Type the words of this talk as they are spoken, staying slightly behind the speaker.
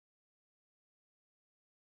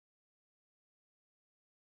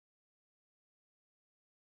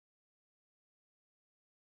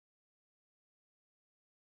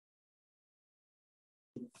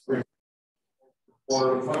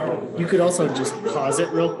You could also just pause it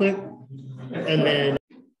real quick and then.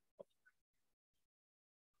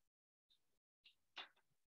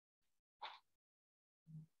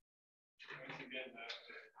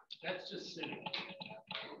 That's just sitting.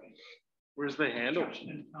 Where's the handle? I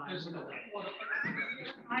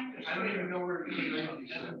don't even know where it is.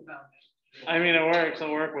 I mean, it works.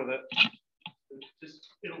 I'll work with it. Just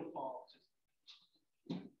it'll fall.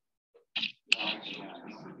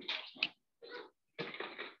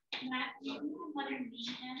 Matt, you can let him be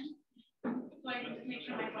in, so I can just make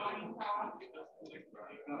sure my volume's off.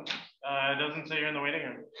 It doesn't say you're in the waiting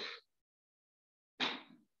room.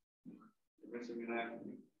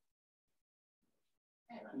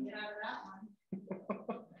 Let me get out of that one.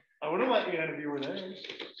 I would have let you in if you were there.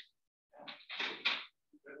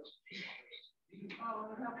 Oh,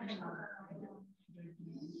 we're helping him.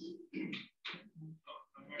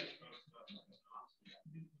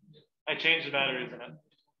 I changed the batteries in it.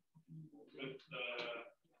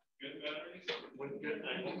 Good batteries? With good, I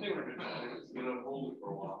think they were good batteries. It's gonna hold it for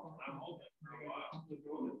a while. I'm holding it for a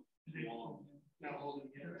while. Not holding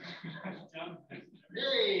it.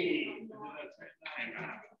 Hey!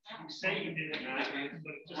 You say you did it,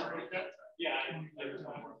 but it just broke that. Yeah, yeah, I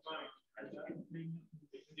know.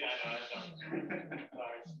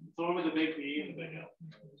 Sorry. So what with the big B and the big L?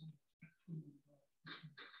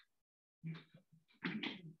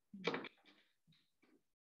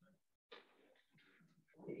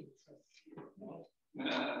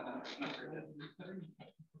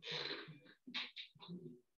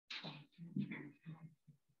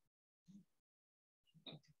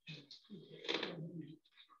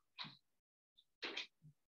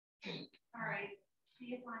 All right, see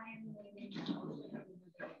if I am waiting.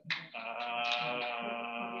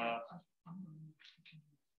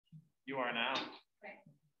 You are now. Okay.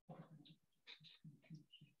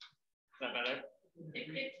 Is that better?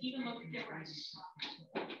 It even looks different.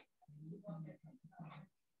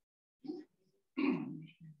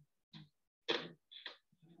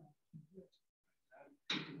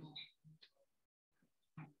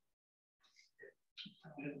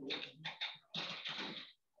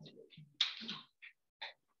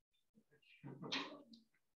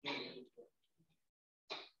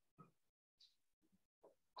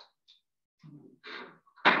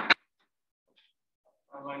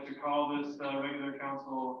 I'd like to call this regular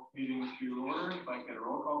council meeting to order. If I can get a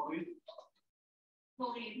roll call, please.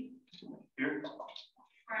 Pauline. Here.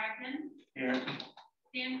 Bragdon. Here.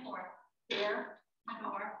 Danforth. Here.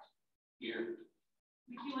 Medor. Here.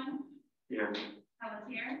 McEwen. Here.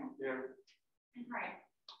 Pelletier. Here. And Price.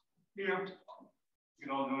 Here. You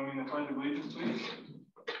can all join me in the Pledge of Allegiance, please.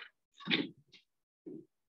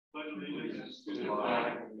 Pledge allegiance to the flag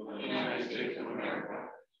of the United States of America,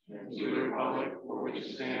 and to the republic for which it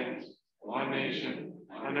stands, one nation,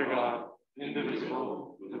 under God,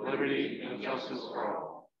 indivisible, with liberty and justice for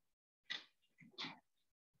all.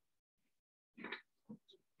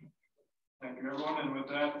 Thank you, everyone. And with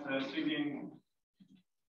that, seeking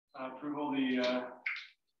approval, there's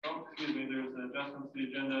adjustments to the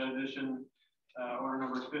agenda edition, order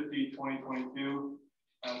number 50, 2022.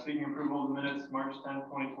 Seeking approval of the minutes, March 10th,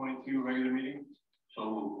 2022, regular meeting. So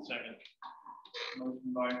moved. Second.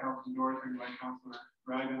 Motion by Councilor Dorr, second by Councilor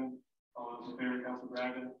Bragdon. All those in favor, Councilor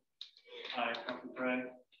Bragdon. Aye. Councilor Trey.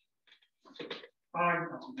 Aye.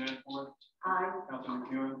 Councilor Danforth. Aye. Councilor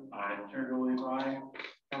McEwen. Aye. Chair Dooley, aye.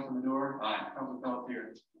 Councilor Medor. Aye. Councilor Pelletier.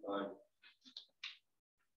 Aye.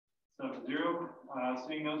 7-0.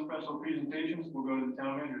 Seeing no special presentations, we'll go to the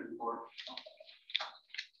town manager's report.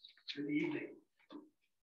 Good evening.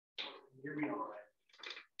 Hear me all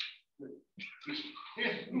right.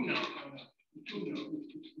 No.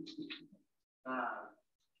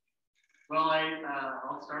 Well,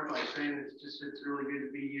 I'll start by saying it's really good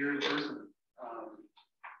to be here in person.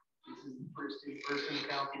 This is the first in-person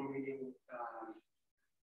council meeting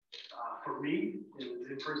for me. It was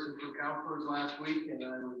in person for councilors last week, and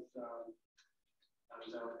I was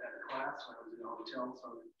out at a class when I was in a hotel.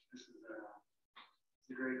 So this is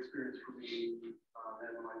a great experience for me.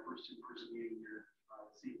 That was my first in-person meeting here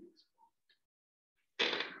this evening.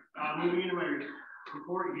 Moving into my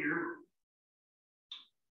report here,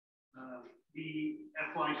 the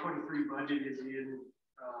FY23 budget is in,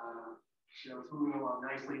 it's moving along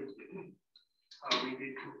nicely. We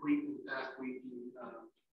did complete this past week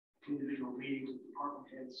individual meetings with department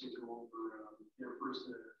heads to go over their first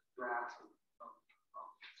drafts of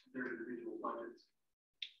their individual budgets.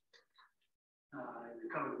 In the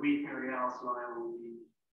coming week, Mary Alice and I will be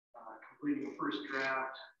completing the first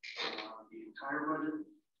draft of the entire budget.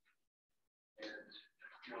 And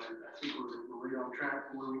I think we're right on track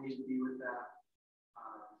for where we need to be with that.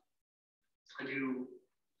 I do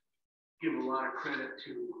give a lot of credit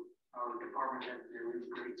to our department head, they're a really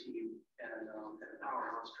great team, and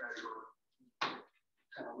Powerhouse Treasurer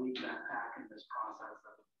kind of lead that pack in this process.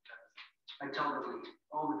 I tell them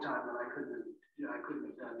all the time that I couldn't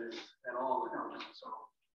have done this at all without them. So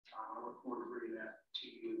I look forward to bringing that to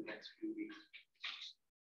you in the next few weeks.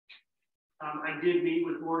 I did meet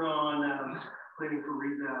with Lorna on planning for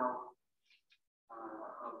reval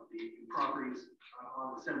of the properties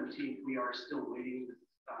on the 17th. We are still waiting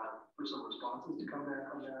for some responses to come back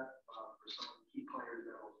on that for some of the key players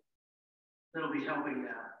that'll be helping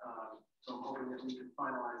that. So I'm hoping that we can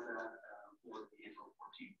finalize that for the April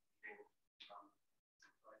 14th meeting.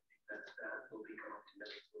 I think that will be coming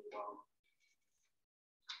together as well.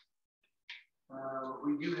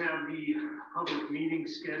 We do have the public meeting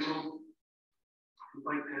scheduled. The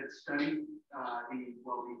bike ped study,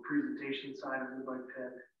 the presentation side of the bike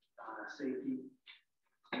ped safety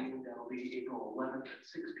meeting, that'll be April 11th at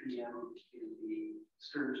 6 p.m. in the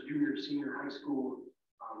Stearns Junior Senior High School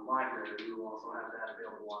library. We will also have that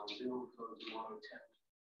available on Zoom for those who want to attend,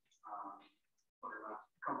 but are not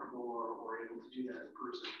comfortable or able to do that in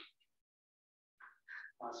person.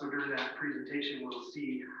 So during that presentation, we'll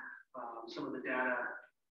see some of the data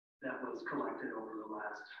that was collected over the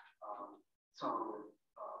last summer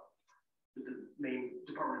with the main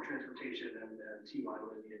Department of Transportation and TY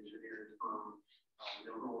with the engineering firm.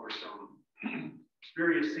 They'll go over some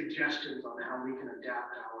various suggestions on how we can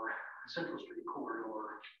adapt our Central Street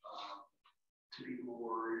corridor to be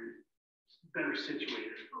better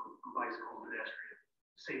situated for bicycle and pedestrian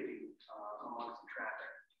safety amongst the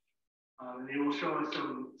traffic. And they will show us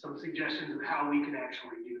some suggestions of how we can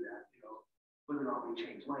actually do that, whether or not we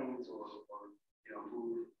change lanes or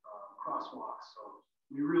move crosswalks. So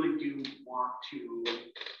we really do want to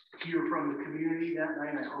hear from the community that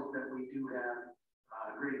night. I hope that we do have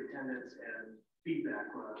great attendance and feedback.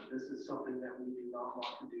 This is something that we do not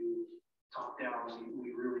want to do top down.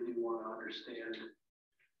 We really do want to understand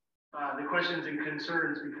the questions and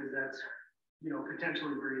concerns, because that's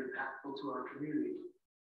potentially very impactful to our community.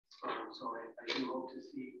 So I do hope to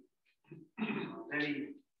see many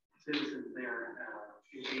citizens there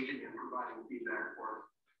engaging and providing feedback for us.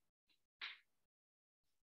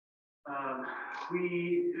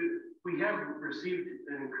 We have received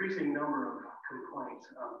an increasing number of complaints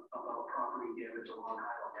about property damage along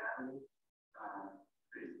Highland Avenue.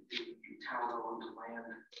 The town-owned land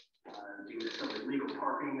due to some illegal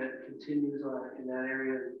parking that continues in that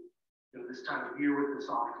area. This time of year with the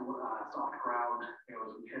soft ground, as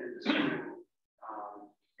we head into spring,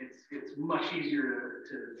 it's much easier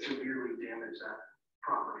to severely damage that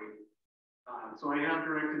property. So I have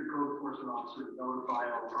directed the code enforcement officer to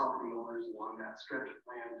notify all property owners along that stretch of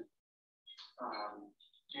land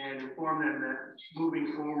and inform them that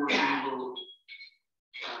moving forward, we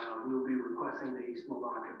will be requesting the East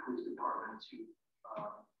Milwaukee Police Department to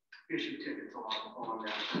issue tickets along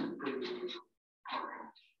that parking.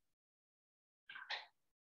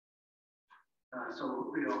 So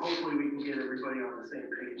hopefully we can get everybody on the same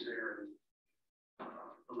page there and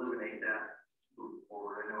eliminate that moving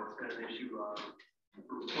forward. I know it's been an issue for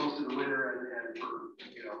most of the winter and for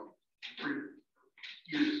 3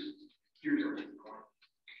 years at this point.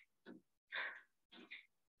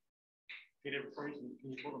 Peter, before can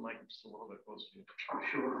you pull the mic just a little bit closer to you?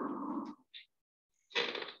 Sure.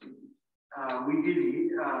 We did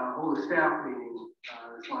hold a staff meeting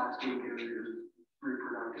this last week, and it was very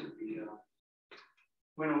productive.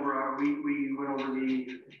 We went over the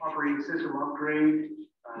operating system upgrade.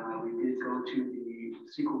 We did go to the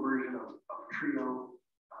SQL version of Trio.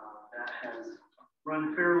 That has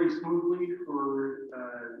run fairly smoothly for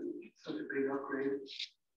such a big upgrade.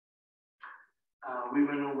 We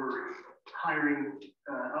went over hiring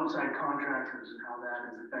outside contractors and how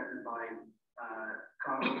that is affected by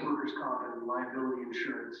workers' comp and liability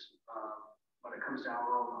insurance when it comes to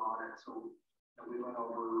our own audit. So we went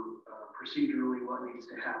over procedurally what needs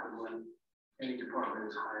to happen when any department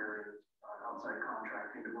is hiring outside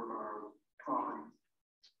contracting to work on our properties.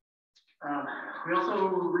 We also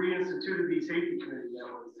reinstituted the safety committee that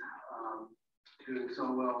was doing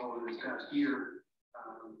so well over this past year,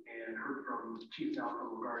 and heard from Chief Malcolm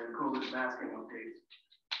regarding COVID masking updates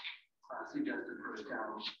suggested for the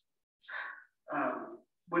town.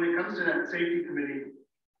 When it comes to that safety committee,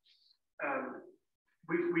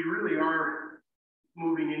 we really are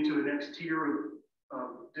moving into a next tier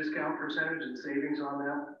of discount percentage and savings on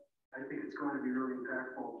that. I think it's going to be really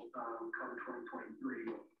impactful come 2023.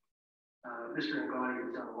 Mr. Ngani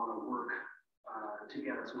has done a lot of work to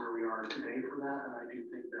get us where we are today for that, and I do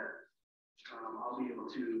think that I'll be able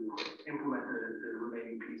to implement the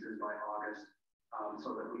remaining pieces by August.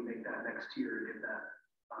 make that next tier to get that.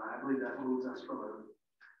 I believe that moves us from a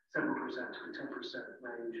 7% to a 10%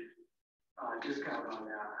 range discount on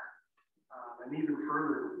that. And even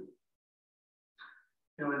further,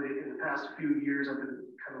 you know, in the past few years, I've been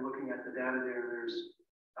kind of looking at the data there. There's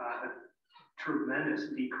a tremendous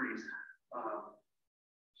decrease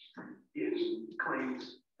in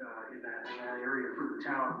claims in that area for the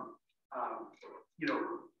town. You know,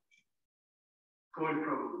 going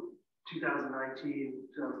from 2019,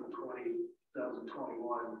 2020,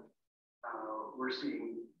 2021, we're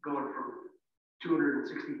seeing going from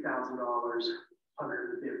 $260,000,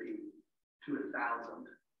 150 to 1,000.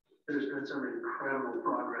 There's been some incredible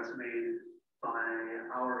progress made by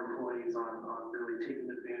our employees on really taking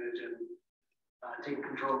advantage and taking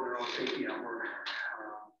control of their own safety at work.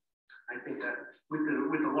 I think that with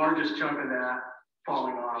the largest chunk of that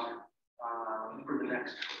falling off for the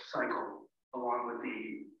next cycle, along with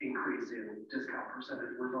the increase in discount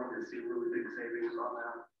percentage, we're going to see really big savings on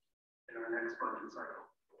that in our next budget cycle.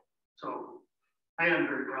 So I am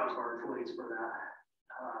very proud of our employees for that.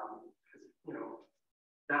 You know,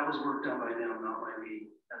 that was work done by them, not by me,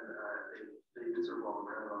 and they deserve all the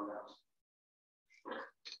credit on that.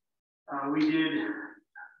 We did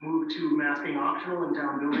move to masking optional in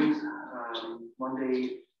town buildings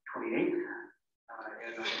Monday 28th,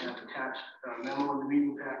 and I have attached a memo in the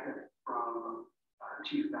meeting packet from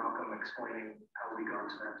Chief Malcolm explaining how we got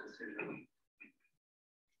to that decision.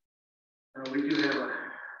 We do have a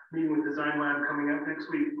meeting with Design Lab coming up next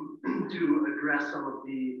week to address some of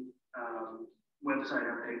the website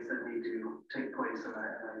updates that need to take place, and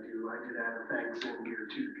I did add a thanks in here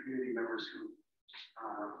to the community members who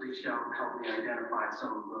reached out and helped me identify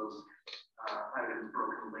some of those items,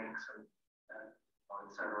 broken links, and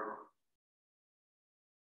etc.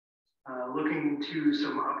 Looking to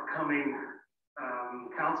some upcoming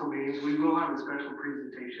council meetings, we will have a special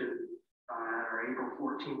presentation at our April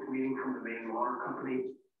 14th meeting from the Maine Water Company.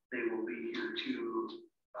 They will be here to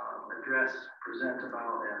address, present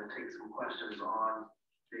about, and take some questions on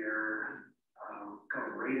their kind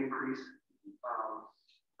of rate increase.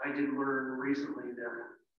 I did learn recently that,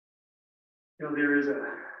 you know, there is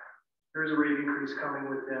a rate increase coming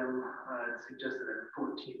with them. It's suggested at 14%,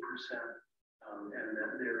 and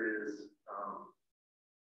that there is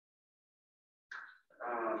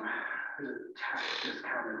there's a tax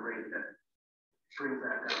discounted rate that brings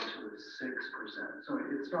that down to 6%. So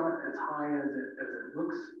it's not as high as it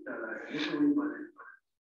looks initially, but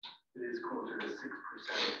it is closer to 6%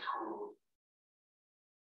 total.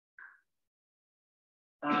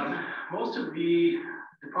 Most of the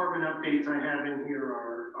department updates I have in here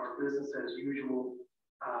are business as usual,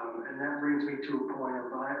 and that brings me to a point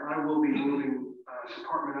of I will be moving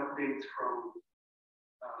department updates from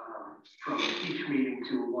each meeting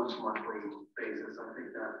to a once monthly basis. I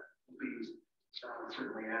think that will be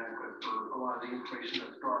certainly adequate for a lot of the information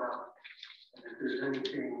that's brought up. And if there's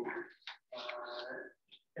anything,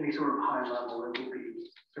 any sort of high level, it will be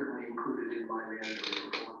certainly included in my manager's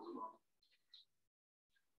report as well.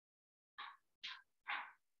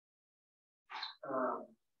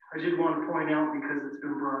 I did want to point out, because it's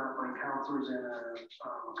been brought up by counselors and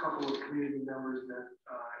a couple of community members, that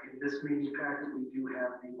in this meeting packet, we do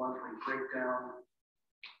have the monthly breakdown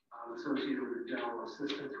associated with the general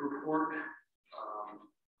assistance report.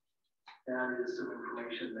 That is some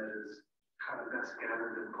information that is kind of best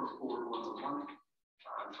gathered and put forward once a month.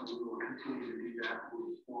 So we will continue to do that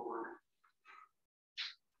moving forward.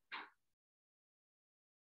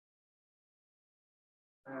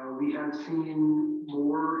 We have seen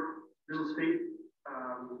more real estate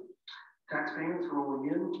tax payments rolling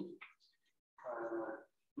in.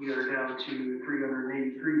 We are down to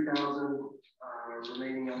 383,000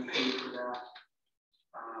 remaining unpaid for that.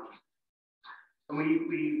 And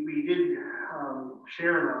we did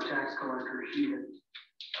share in our tax collector. She had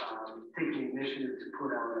taken the initiative to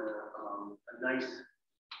put out a nice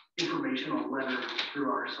informational letter through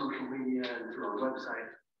our social media and through our website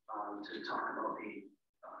to talk about the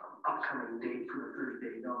upcoming date for the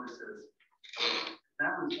 30-day notices.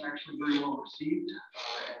 That was actually very well received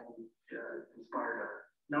and inspired a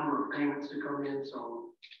number of payments to come in.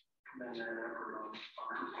 So commend that effort on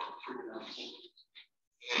her part for bringing that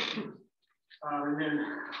forward. And then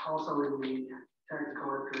also in the tax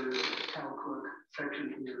collector town clerk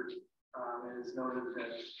section here, it is noted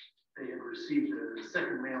that they had received a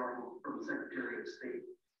second mailing from the Secretary of State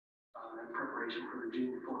in preparation for the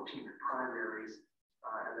June 14th primaries,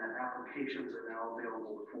 and that applications are now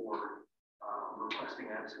available for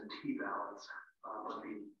requesting absentee ballots, but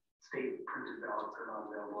the state printed ballots are not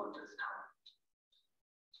available at this time.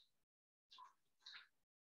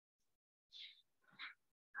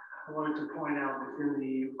 I wanted to point out within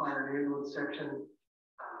the fire and ambulance section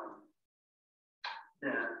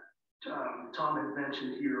that Tom had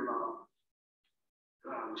mentioned here about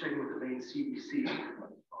checking with the Maine CDC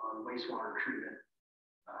on wastewater treatment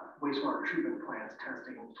plants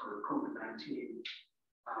testing for COVID-19.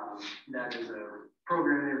 That is a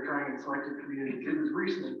program they're trying in selected communities. It was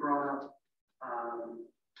recently brought up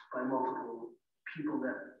by multiple people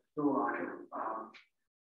that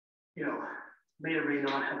may or may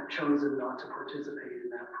not have chosen not to participate in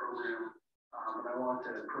that program. And I want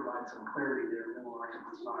to provide some clarity there. Milwaukee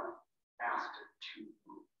was not asked to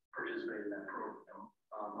participate in that program.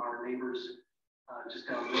 Our neighbors just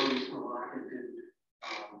down the road, East Milwaukee, did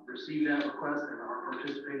receive that request and are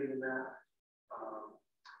participating in that.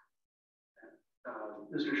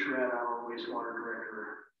 Mr. Sherrod, our wastewater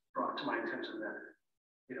director, brought to my attention that,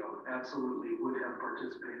 absolutely would have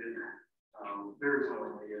participated very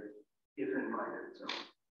willingly if invited. So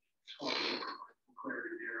just wanted to provide some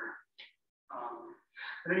clarity there.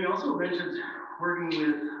 And then he also mentioned working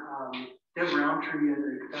with Deb Roundtree at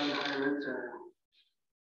the Kentucky Higher Ed Center.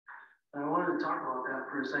 And I wanted to talk about that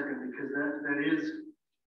for a second because that is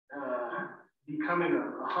becoming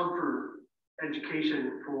a hub for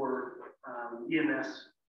education for EMS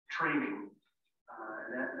training.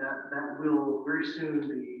 That will very soon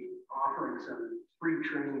be offering some free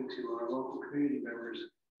training to our local community members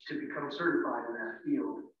to become certified in that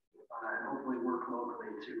field and hopefully work locally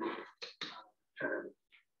to try to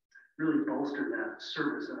really bolster that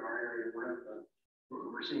service in our area.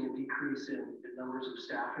 We're seeing a decrease in numbers of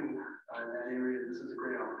staffing in that area. This is a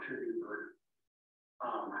great opportunity for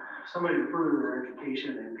somebody to further their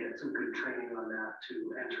education and get some good training on that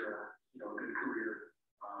to enter a good career.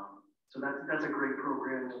 So that's a great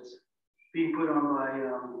program that's being put on by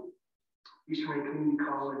Eastern Maine Community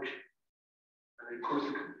College, and of course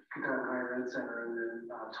the Kentucky Higher Ed Center, and then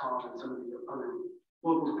Tom and some of the other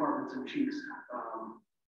local departments and chiefs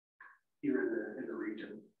here in the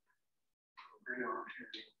region. Great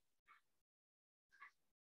opportunity.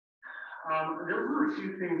 There were a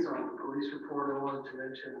few things on the police report I wanted to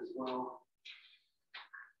mention as well.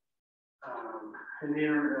 And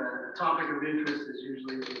the topic of interest is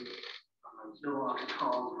usually the Milwaukee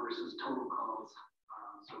calls versus total calls.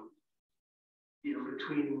 So,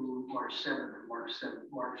 between March 7th and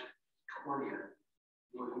March 20th,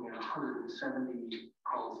 looking at 170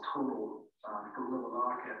 calls total for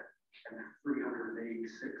Milwaukee and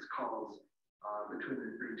 386 calls between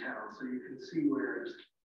the three towns. So you can see where it's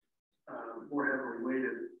more heavily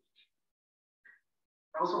weighted.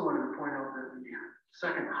 I also wanted to point out that the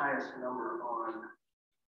second highest number on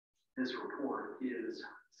this report is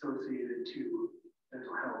associated to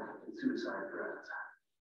mental health and suicide threats.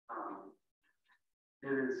 It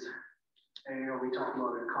is, and we talk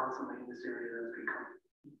about it constantly in this area, that's become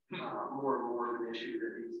more and more of an issue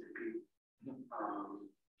that needs to be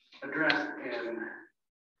addressed and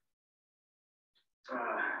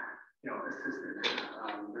assisted.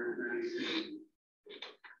 There needs to be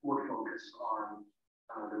more focus on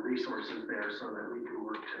the resources there so that we can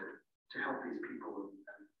work to help these people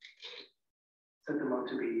and set them up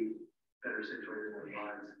to be better situated in their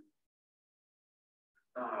lives.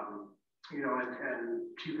 And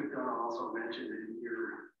Chief McDonough also mentioned in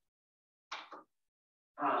your,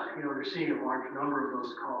 they're seeing a large number of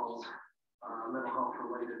those calls, mental health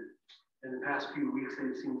related. In the past few weeks,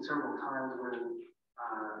 they've seen several times when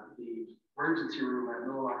the emergency room at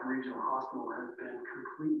Milwaukee Regional Hospital has been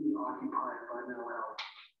completely occupied by mental health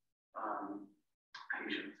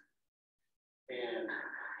patients. And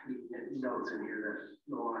he notes in here that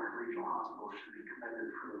Milwaukee Regional Hospital should be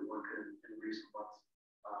commended for their work in recent months,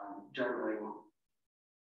 juggling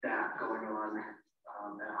that going on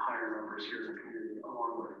at higher numbers here in the community,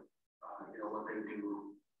 along with what they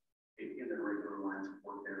do in their regular lines of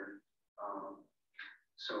work there.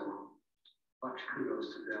 So much kudos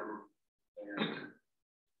to them, and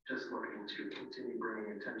just looking to continue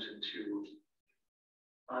bringing attention to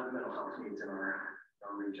the mental health needs in our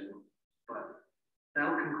region. But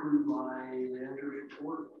that'll conclude my manager's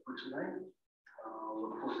report for tonight.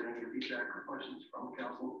 Look forward to any feedback or questions from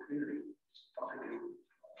council and community. Thank you.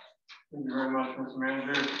 Thank you very much, Mr.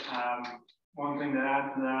 Manager. One thing to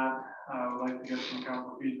add to that, I would like to get some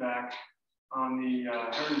council feedback on the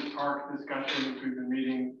Heritage Park discussion, which we've been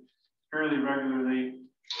meeting fairly regularly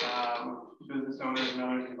with business owners and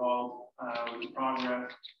others involved with the progress.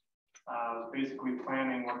 Basically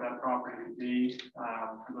planning what that property could be.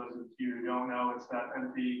 For those of you who don't know, it's that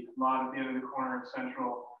empty lot at the end of the corner of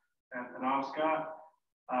Central and Penobscot.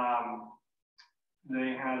 They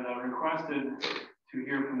had requested to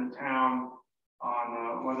hear from the town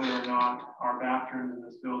on whether or not our bathrooms in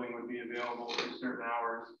this building would be available for certain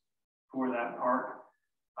hours for that park.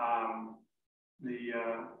 The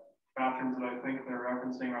bathrooms that I think they're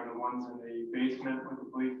referencing are the ones in the basement with the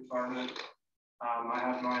police department. I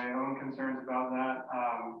have my own concerns about that,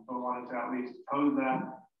 but wanted to at least pose that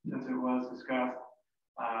since it was discussed,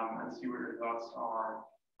 and see what your thoughts are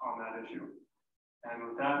on that issue. And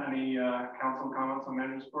with that, any council comments on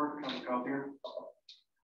manager's report? Councilor Pelletier.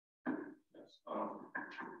 Yes.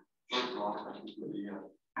 First of all, thank you for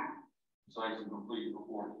the size and complete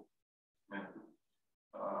report. I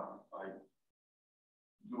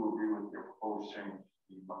do agree with your proposed change,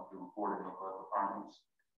 the monthly reporting of departments.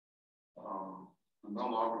 The no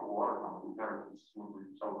longer water company better smoothly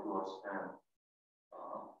reach out to us and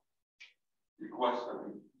request that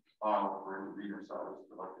we file for intervener status.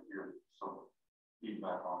 I'd like to hear some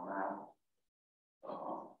feedback on that.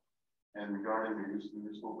 And regarding the use of the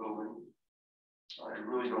municipal building, I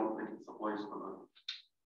really don't think it's a place for the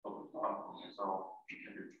public platform itself. I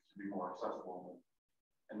think it should be more accessible.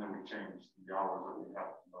 And then we change the hours that we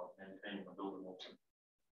have to maintain the building open.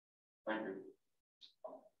 Thank you.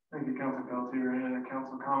 Thank you, Councilor Pelletier. Any other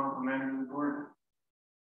council comment on manager's report?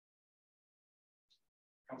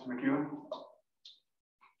 Councilor McEwen.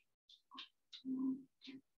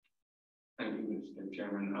 Thank you, Mr.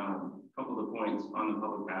 Chairman. A couple of the points on the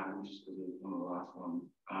public bathroom, just because it's one of the last ones.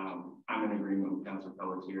 I'm in agreement with Councilor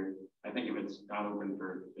Pelletier. I think if it's not open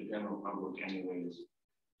for the general public anyways,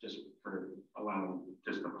 just for allowing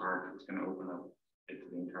just the park, it's going to open up it to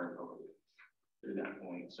the entire public through that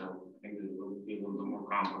point. So I think it will be a little bit more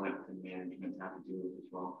complex and management have to deal with as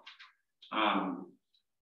well.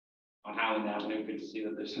 On Highland Avenue, good to see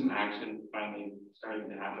that there's some action finally starting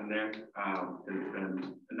to happen there. There's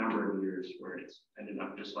been a number of years where it's ended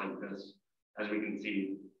up just like this, as we can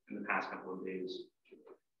see in the past couple of days.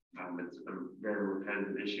 It's a very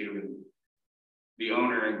repetitive issue, and the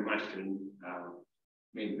owner in question,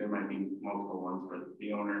 maybe there might be multiple ones, but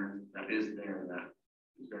the owner that is there that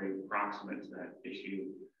is very proximate to that issue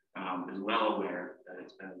is well aware that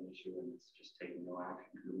it's been an issue and it's just taking no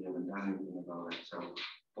action because we haven't done anything about it. So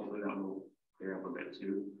hopefully that will clear up a bit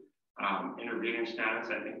too. Intervener status,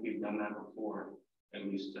 I think we've done that before, at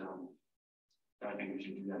least. I think we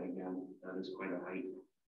should do that again. That is quite a height.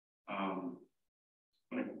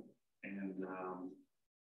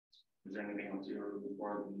 Is there anything else you're looking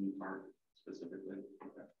for in the park specifically?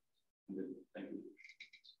 Okay. Good. Thank you.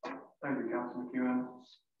 Thank you, Councilor McEwen.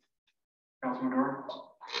 Councilor Madore.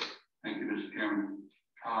 Thank you, Mr. Chairman.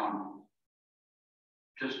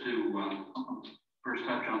 Just to first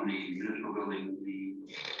touch on the municipal building,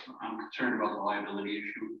 I'm concerned about the liability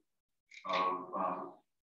issue of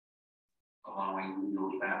allowing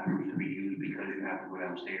those bathrooms to be used because you have to go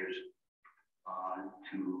downstairs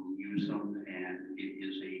to use them, and it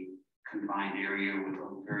is a confined area with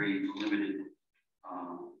a very limited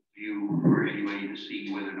view for anybody to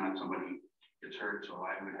see whether or not somebody gets hurt. So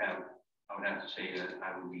I would have to say that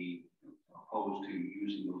I would be opposed to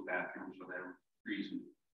using those bathrooms for that reason.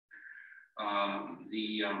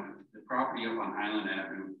 The property up on Highland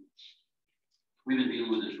Avenue, we've been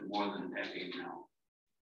dealing with this for more than a decade now,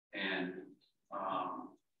 and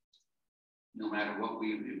no matter what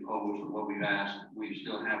we've imposed or what we've asked, we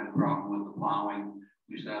still have a problem with the plowing.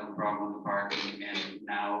 We still have a problem with the parking, and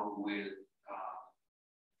now with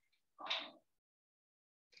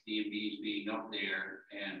D&Bs being up there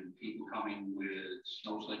and people coming with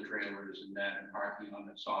snow sled trailers and that and parking on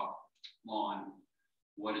the soft lawn,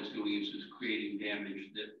 what it's doing is creating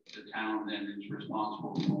damage that the town then is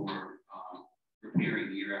responsible for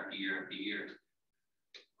repairing year after year after year.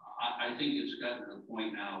 I think it's gotten to the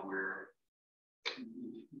point now where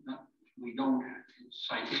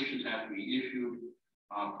citations have to be issued.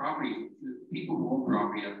 People who own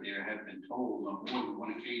property up there have been told on more than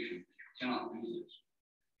one occasion, you cannot do this.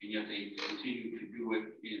 And yet they continue to do it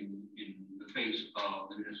in the face of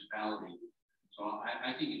the municipality. So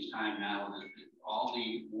I think it's time now that all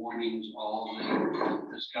the warnings, all the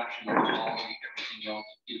discussions, everything else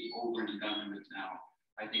is over and done with now.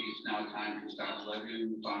 I think it's now time to start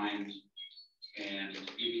levying fines. And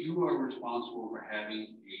if you are responsible for having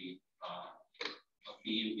a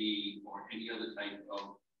B&B or any other type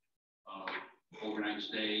of overnight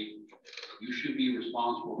stay, you should be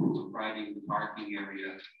responsible for providing the parking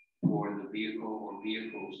area for the vehicle or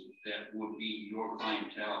vehicles that would be your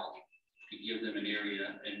clientele, to give them an area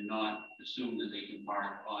and not assume that they can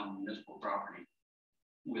park on municipal property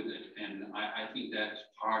with it. And I think that's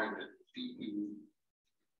part of it.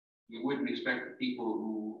 You wouldn't expect the people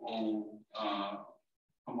who own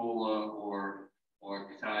Pomola or or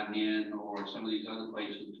Katahdin Inn or some of these other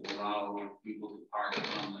places to allow people to park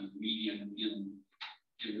on the median in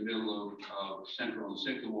the middle of Central and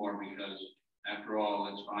Sycamore, because after all,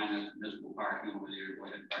 it's fine as municipal parking over there, go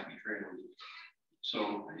ahead and park your trailers.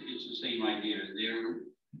 So it's the same idea.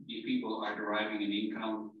 These people are deriving an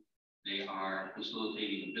income, they are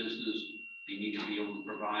facilitating a business, they need to be able to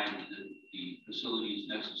provide the facilities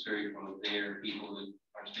necessary for their people that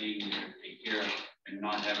are staying there to take care of and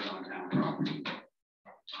not have it on town property.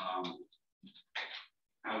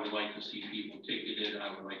 I would like to see people ticketed.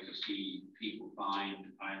 I would like to see people fined.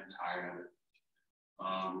 I'm tired of it.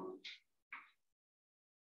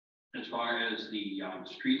 As far as the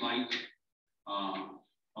street lights,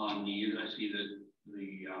 on the, I see that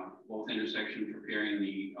the both intersections repairing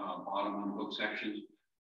the bottom on hook sections.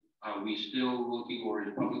 Are we still looking, or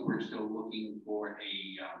is Public Works still looking for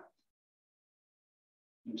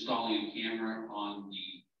installing a camera on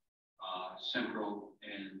the Central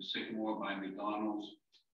and Sycamore by McDonald's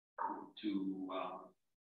to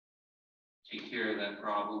take care of that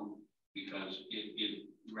problem? Because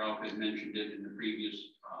Ralph had mentioned it in the previous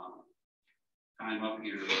time up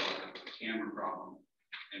here about a camera problem,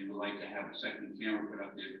 and we'd like to have a second camera put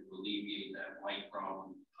up there to alleviate that light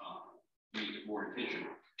problem, make it more efficient.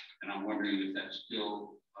 And I'm wondering if that's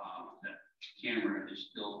still, that camera is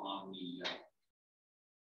still on the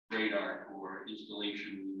radar for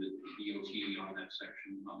installation with DOT on that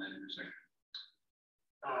section, on that intersection.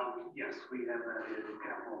 Yes, we have that in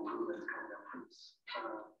capital improvements coming up for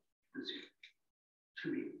this year.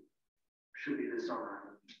 Should be this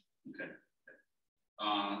summer. Okay.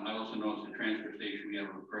 I also noticed the transfer station, we have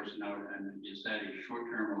a person out, and is that a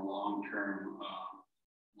short-term or long-term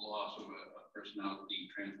loss of a person out at the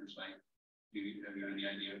transfer site? Have you any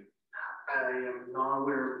idea? I am not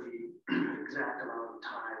aware of the exact amount of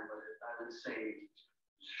time, but I would say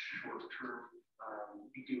short-term.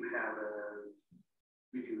 We do have a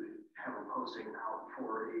posting out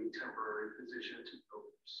for a temporary position to fill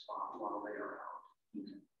the spot while they are out.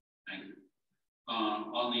 Okay. Thank you.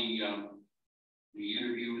 On the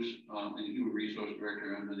interviews, the Human Resource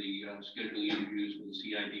Director under the scheduling interviews for the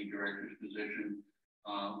CID Director's position,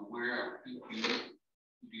 where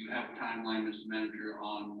do you have a timeline, Mr. Manager,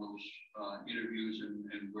 on those interviews,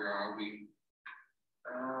 and where are we?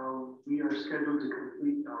 We are scheduled to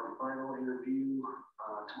complete our final interview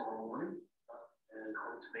tomorrow morning and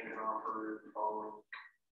hope to make an offer the following.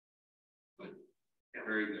 Good. Yeah,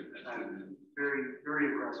 very good. That's good. Very,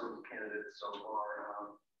 very impressed with the candidates so far.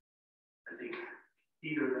 I think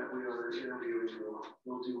either that we are interviewing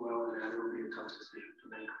will do well, and that will be a tough decision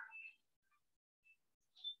to make.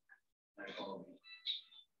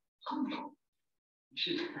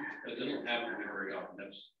 That doesn't happen very often.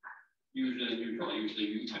 That's usually unusual. I usually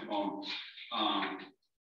use my phone.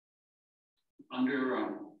 Under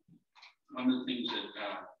the things that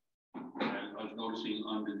I was noticing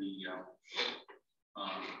under the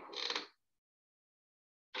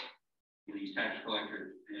tax collector,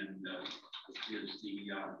 and is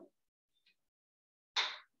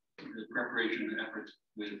the preparation efforts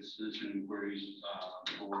with citizen inquiries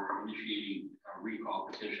for initiating a recall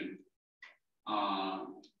petition.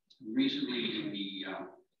 Recently in the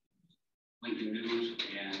Lincoln News,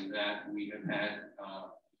 and that we have had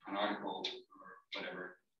an article or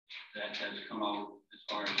whatever that has come out as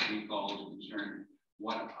far as recall is concerned.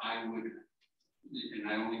 What I would, and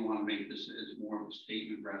I only want to make this as more of a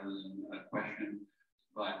statement rather than a question,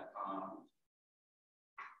 but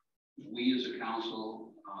we as a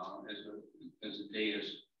council, as a dais,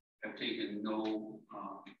 have taken no,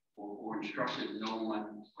 or instructed no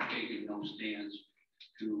one, or taken no stance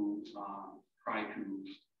to try to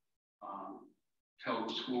tell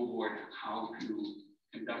the school board how to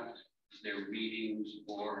conduct their meetings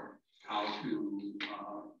or how to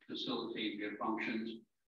facilitate their functions.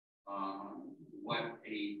 What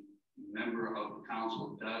a member of the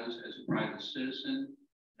council does as a private citizen,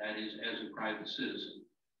 that is as a private citizen.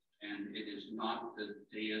 And it is not the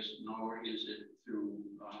dais, nor is it through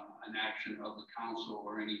an action of the council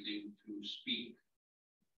or anything to speak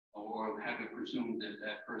or have it presumed that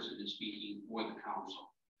that person is speaking for the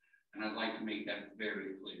council. And I'd like to make that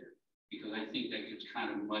very clear, because I think that gets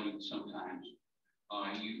kind of muddied sometimes.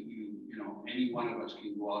 You know, any one of us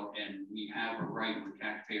can go out, and we have a right for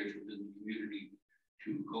taxpayers within the community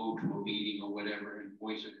to go to a meeting or whatever and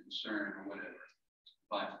voice a concern or whatever.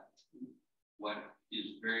 But what is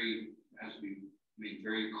has to be made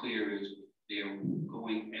very clear is they are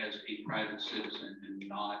going as a private citizen and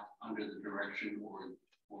not under the direction or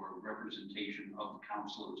representation of the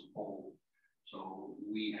council as a whole. So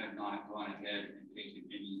we have not gone ahead and taken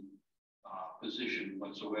any position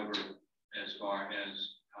whatsoever as far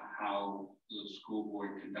as how the school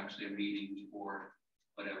board conducts their meetings or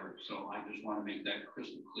whatever. So I just want to make that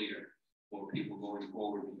crystal clear for people going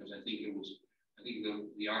forward, because I think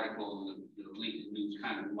the article, the Lincoln News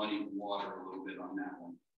kind of muddied the water a little bit on that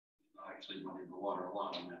one. Actually muddied the water a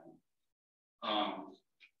lot on that one.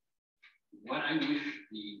 What I wish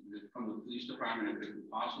from the police department, if it could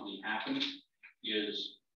possibly happen,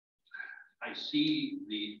 is I see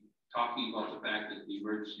talking about the fact that the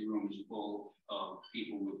emergency room is full of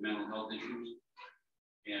people with mental health issues.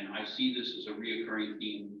 And I see this as a reoccurring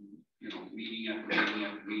theme, meeting after meeting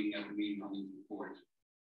after meeting after meeting on these reports.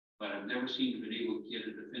 But I've never seemed to be able to get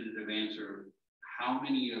a definitive answer of how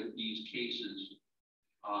many of these cases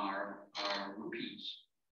are repeats.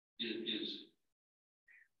 Do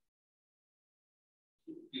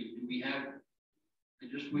we have, I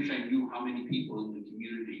just wish I knew how many people in the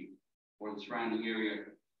community or the surrounding area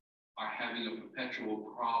are having a perpetual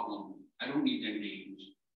problem. I don't need their names.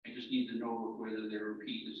 I just need to know whether they're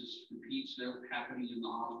repeats. Is this repeats that are happening in the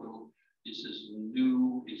hospital? Is this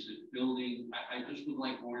new? Is it building? I just would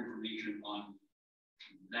like more information on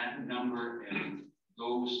that number and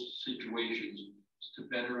those situations to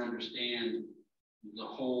better understand the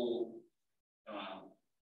whole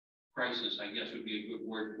crisis, I guess would be a good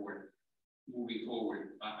word for it, moving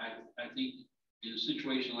forward. I think in a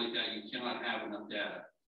situation like that, you cannot have enough data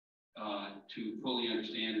to fully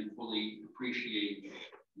understand and fully appreciate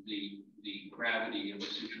the gravity of the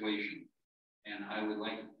situation. And I would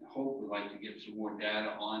like to get some more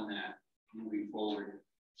data on that moving forward,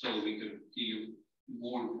 so that we could be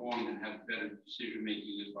more informed and have better decision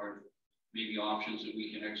making as far as maybe options that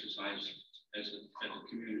we can exercise as a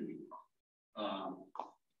community.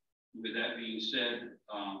 With that being said,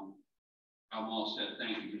 I'm all set.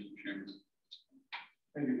 Thank you, Mr. Chairman.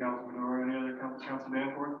 Thank you, Councilman Medora. Any other Council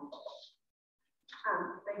Danforth?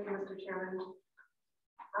 Thank you, Mr. Chairman.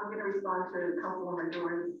 I'm going to respond to Councilwoman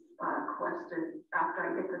Medora's question after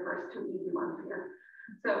I get the first two easy ones here.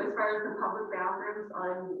 So as far as the public bathrooms,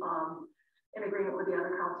 I'm in agreement with the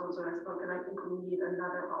other councils that I've spoken. I think we need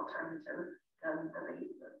another alternative than the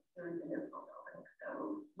municipal building.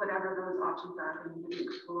 So whatever those options are, they need to be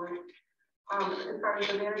explored. As far as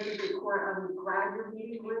the manager's report, I'm glad you're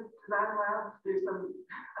meeting with Design Lab. There's some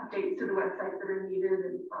updates to the website that are needed,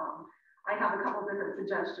 and I have a couple different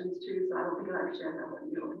suggestions too, so I don't think I've shared them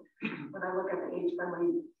with you. When I look at the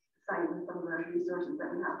age-friendly site and some of the resources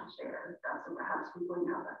that we have to share, so perhaps before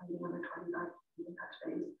you have that meeting on the 29th, you can touch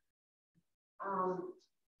base.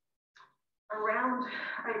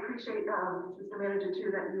 I appreciate, Mr. Manager,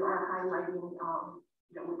 too, that you are highlighting,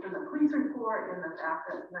 within the police report and the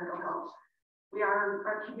fact that mental health,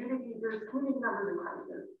 our community, there's community members in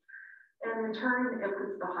crisis. And in turn, it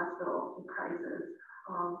puts the hospital in crisis.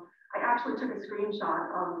 I actually took a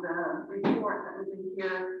screenshot of the report that was in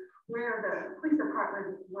here where the police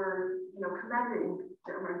department were, commending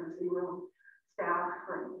the emergency room staff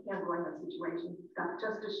for handling the situation,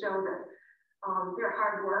 just to show that their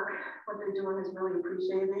hard work, what they're doing is really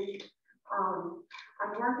appreciated.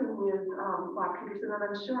 I'm working with Bob Peterson, and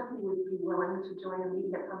I'm sure he would be willing to join a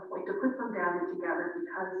meeting at some point to put some data together,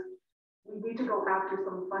 because we need to go after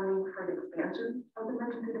some funding for the expansion of the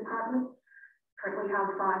emergency department. Currently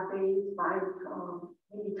have 5 days,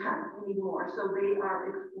 we need 10, we need more. So they are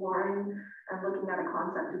exploring and looking at a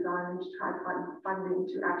concept design to try to find funding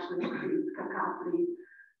to actually increase capacity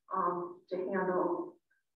to handle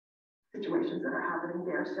situations that are happening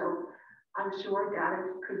there. So I'm sure data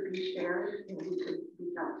could be shared, and we could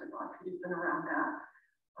reach out to Bob Peterson around that.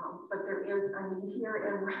 But there is a need here,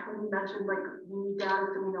 and when you mentioned we need data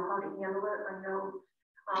so we know how to handle it, I know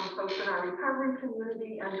folks in our recovery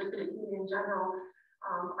community and just the community in general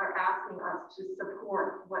are asking us to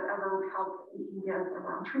support whatever help we can get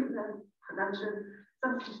around treatment, prevention,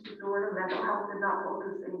 substance disorder, mental health, and not both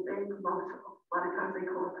the same thing. A lot of times they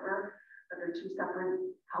co-occur, but they're two separate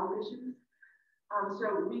health issues.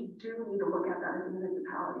 So we do need to look at that as a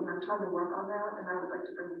municipality, and I'm trying to work on that, and I would like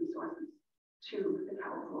to bring resources to the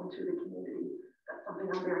council and to the community. That's something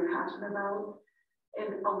I'm very passionate about.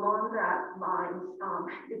 And along that lines,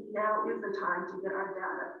 now is the time to get our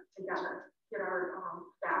data together, get our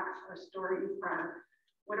facts, our stories, our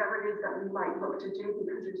whatever it is that we might look to do,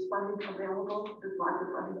 because there's funding available. There's lots of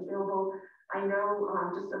funding available. I know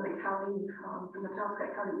just in the county, from the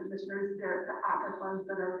Penobscot County Commissioners, there are the APRA funds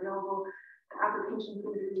that are available. The application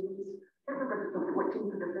for the release, I remember it's the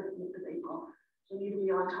 14th to the 15th of April. So we need to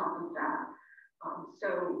be on top of that. So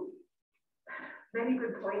many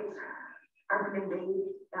good points are being made,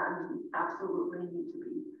 and we absolutely need to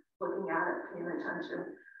be looking at it, paying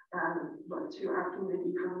attention. and look to our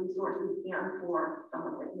community for resources and for some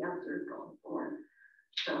of the answers going forward.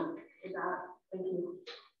 So with that, thank you.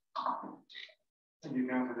 Thank you,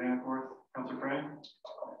 Councilor Danforth. Councilor Frey?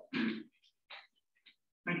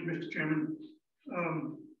 Thank you, Mr. Chairman.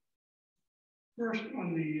 First,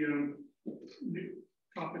 on the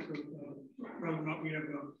topic of whether or not we have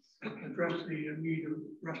addressed the need of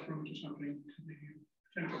restrooms or something to the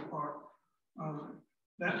Central Park.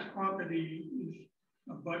 That property is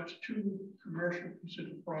abuts two commercial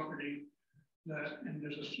pieces of property and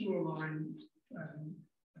there's a sewer line,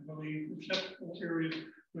 I believe, receptacle areas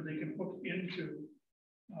where they can hook into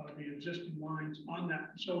the existing lines on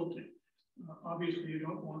that facility. Obviously, you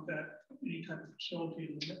don't want that any type of facility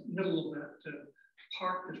in the middle of that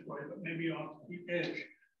park this way, but maybe off the edge.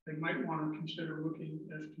 They might want to consider looking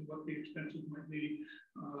as to what the expenses might be,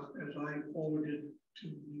 as I forwarded to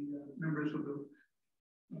the members of the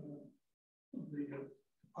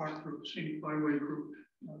park group, scenic byway group.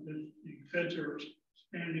 The feds are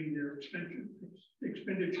expanding their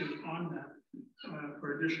expenditures on that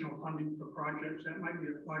for additional funding for projects. That might be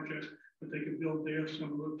a project that they could build there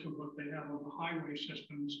similar to what they have on the highway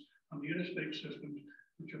systems, on the interstate systems,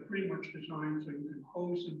 which are pretty much designed so you can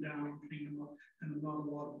hose them down, clean them up, and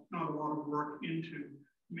not a lot of work into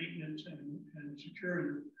maintenance and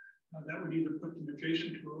security. That would either put them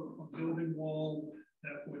adjacent to a building wall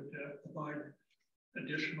that would provide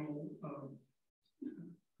additional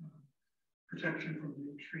protection from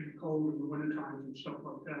the extreme cold in the winter times and stuff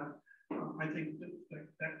like that. I think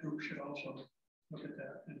that group should also look at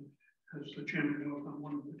that. And as the chairman knows, I'm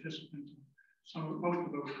one of the participants. Most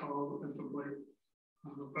of those calls as of late.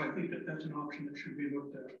 But I think that's an option that should be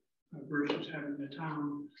looked at versus having the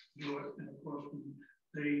town do it. And of course, when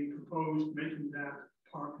they proposed making that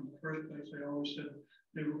park in the first place, they always said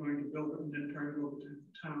they were going to build it and then turn it over to the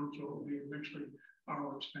town, so it will be eventually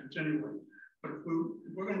our expense anyway. But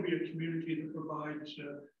if we're going to be a community that provides,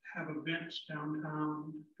 have events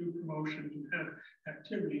downtown, do promotions and have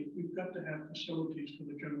activity, we've got to have facilities for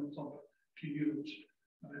the general public to use.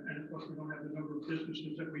 And of course, we don't have the number of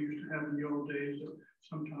businesses that we used to have in the old days that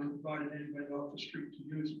sometimes invited anybody off the street to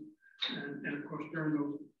use it. And of course, during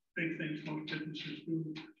those big things, most businesses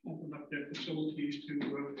do open up their facilities to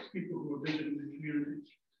people who are visiting the communities.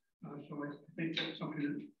 So I think that's something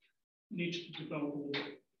that needs to develop a little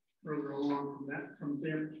bit further along from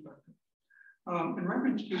their perspective. In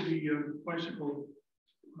reference to the bicycle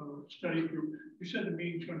study group, you said the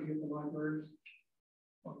meeting's going to be at the library.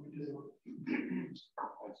 What we do?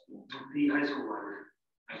 The high school library.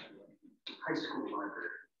 High school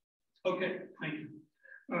library. Okay, thank you.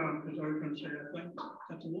 Because I was going to say, I think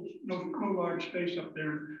that's no large space up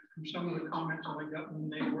there. From some of the comments that I got when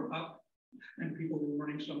they were up and people were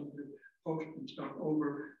running some of the posts and stuff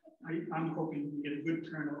over, I'm hoping we get a good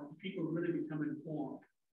turnout. People really become informed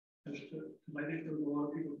as to, because I think there was a lot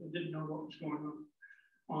of people that didn't know what was going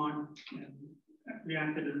on and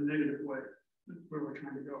reacted in a negative way, where we're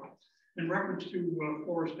trying to go. In reference to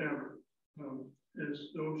Forest Avenue,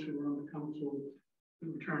 as those who are on the council,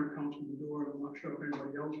 the return council the door, I'm not sure if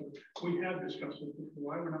anybody else will. We have discussed this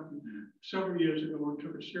before. I went up several years ago and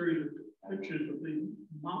took a series of pictures of the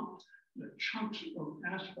chunks of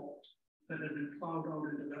asphalt that had been plowed out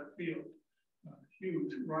into that field.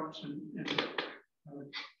 Huge ruts and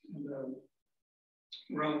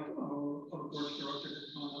Ralph, Public Works Director,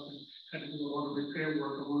 had gone up and had to do a lot of repair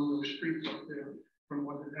work along those streets up there from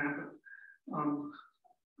what had happened.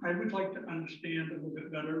 I would like to understand a little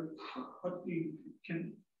bit better what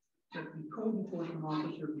that the code enforcement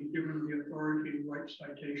officer be given the authority to write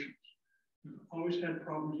citations. We've always had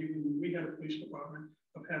problems, even when we had a police department,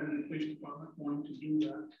 of having a police department wanting to do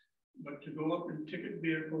that. But to go up and ticket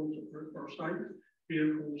vehicles or cite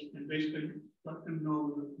vehicles and basically let them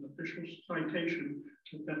know that an official citation,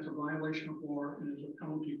 that's a violation of law and is a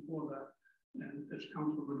penalty for that. And as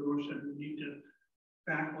Councilor Bador said, we need to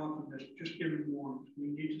back off of this, just giving warnings. We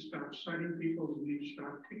need to start citing people, we need to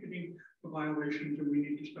start ticketing for violations, and we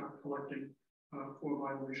need to start collecting for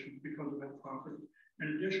violations because of that property.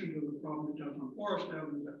 In addition to the problem it does on Forest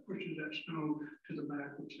Avenue, that pushes that snow to the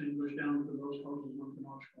back, which then goes down to those houses on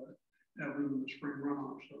Penobscot Avenue in the spring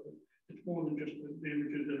runoff. So it's more than just the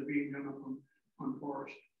damages that are being done up on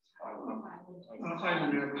Forest.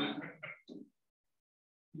 Highland Avenue.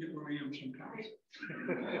 Get where I am sometimes.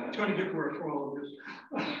 It's going to get worse for all of this.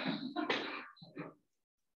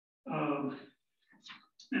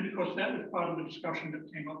 And of course, that was part of the discussion that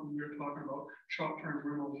came up when we were talking about short-term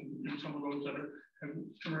rentals and some of those that have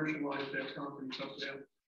commercialized their properties up there.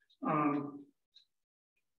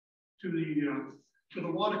 To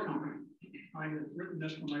the water company, I had written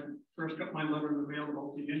this when I first got my letter in the mail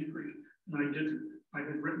about the increase, and I didn't. I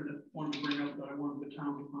had written it, wanted to bring up that I wanted the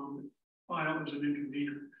town to file as an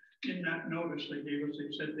intervener. In that notice they gave us,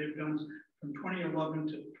 they said they've done from 2011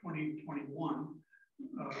 to 2021,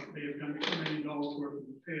 they have done $2 million worth of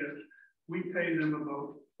repairs. We pay them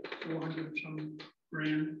about 400 some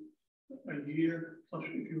grand a year. Plus,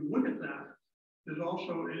 if you look at that, there's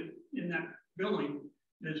also in that billing,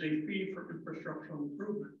 there's a fee for infrastructural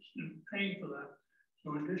improvements and paying for that.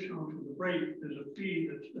 So additional to the rate, there's a fee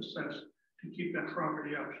that's assessed to keep that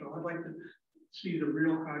property up. So I'd like to see the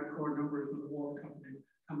real hardcore numbers of the water company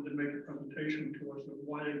come to make a presentation to us of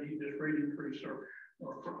why they need this rate increase, or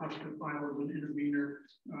for us to file as an intervener,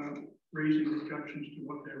 raising objections to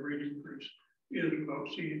what their rate increase is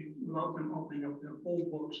without them opening up their whole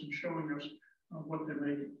books and showing us what they're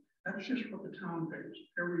making. That's just what the town pays.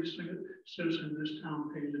 Every single citizen in this town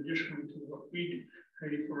pays additionally to what we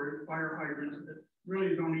pay for a fire hydrant that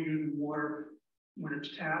really is only using water when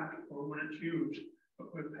it's tapped or when it's used,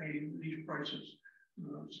 but we're paying these prices.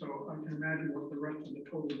 So I can imagine what the rest of the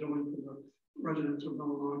total billing for the residents of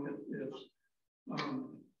Millinocket is.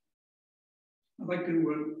 I'd like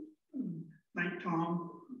to thank Tom,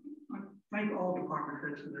 thank all department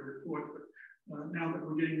heads for their report, but now that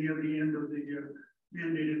we're getting near the end of the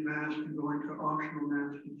mandated mask and going to optional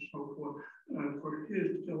masks and so forth, for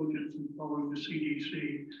his diligence in following the CDC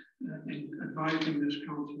and advising this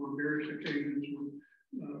council on various occasions when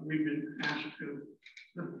we've been asked to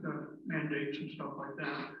lift mandates and stuff like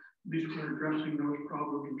that. At least we're addressing those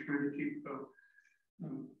problems and trying to keep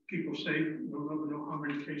people safe. We'll never know how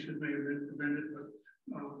many cases may have been prevented, but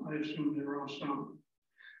I assume there are some.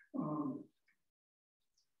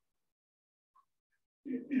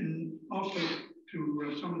 And also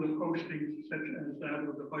to some of the postings, such as that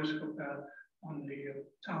of the bicycle path on the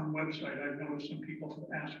town website, I've noticed some people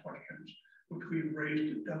have asked questions, which we've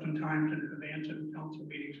raised a dozen times and have answered in council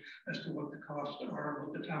meetings as to what the costs are,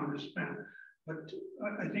 what the town has spent. But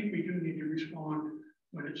I think we do need to respond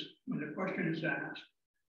when the question is asked,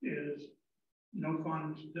 is no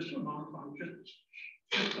funds, this amount of funds,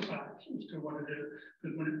 just the facts as to what it is.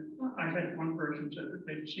 Because I had one person said that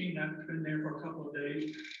they'd seen that, it's been there for a couple of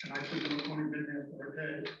days, and I said, well, it's only been there for a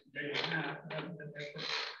day and a half, it hasn't been there for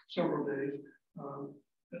several days,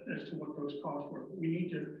 as to what those costs were. But we need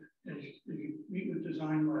to, as you meet with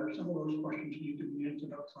Design Lab, some of those questions need to be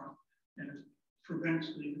answered up front, and it prevents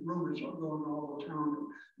the rumors of going all over town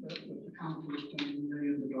that the county is spending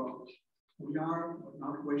millions of dollars. We are, but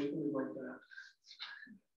not wastefully like that.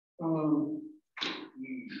 A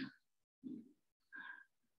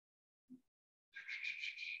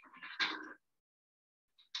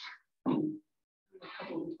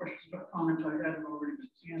couple of questions or comments I had have already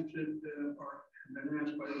been answered or have been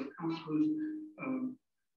asked by other councilors.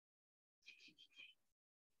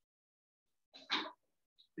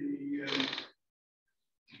 The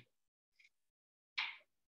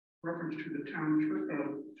reference to the town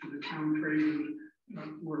treasurer's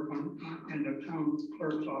work on and the town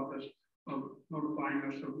clerk's office of notifying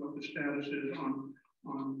us of what the status is on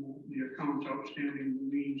the accounts outstanding, the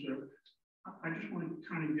liens. I just want to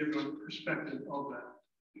kind of give a perspective of that.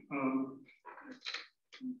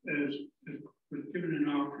 As was given in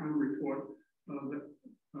our town report, that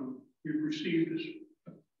we've received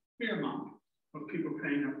a fair amount of people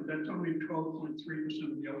paying up, but that's only 12.3%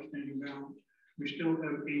 of the outstanding balance. We still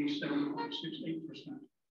have 87.68%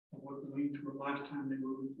 of what the liens were last time they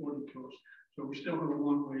were reported to us. So we still have a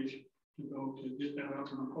long ways to go to get that up,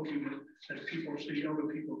 and I'm hoping that as people see other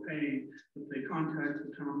people paying, that they contact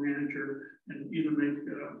the town manager and either make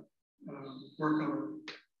work on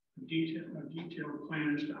a detailed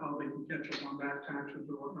plan as to how they can catch up on back taxes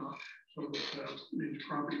or whatnot, so that these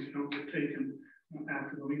properties don't get taken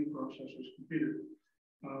after the lien process is completed.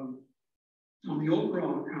 On the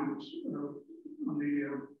overall accounts, on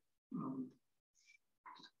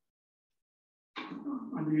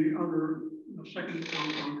the other second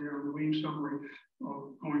account on there, on the lien summary,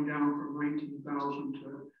 going down from 19,000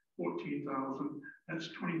 to 14,000, that's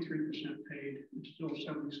 23% paid. It's still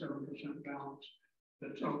 77% balance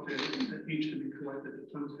that's out there that needs to be collected.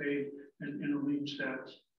 It's unpaid and in a lien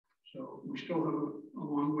status. So we still have a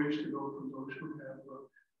long ways to go from those who have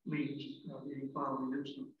liens being filed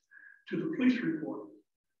against them. To the police report,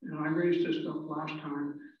 and I raised this stuff last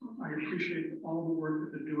time. I appreciate all the work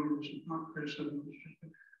that they're doing. This is not criticism, it's just a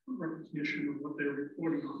recognition of what they're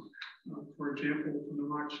reporting on. For example, from the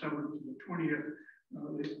March 7th to the 20th,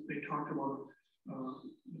 they talked about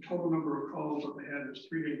the total number of calls that they had was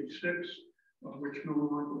 386, of which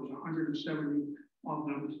Millinocket was 170 of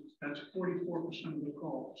them. That's 44% of the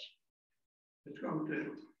calls that's out there.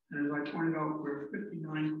 And as I pointed out, we're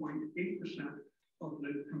 59.8% of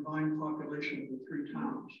the combined population of the three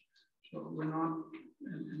towns. So we're not,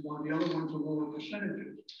 and while the other ones are lower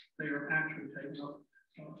percentages, they are actually taking up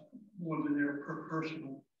more than their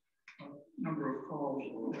personal number of calls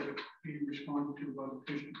that are being responded to by the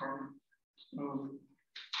police department.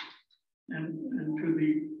 And to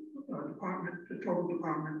the department, the total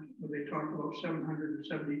department, they talked about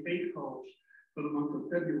 778 calls for the month of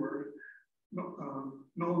February.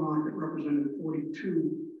 Mellon represented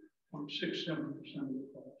 42.67% of the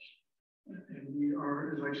calls. And we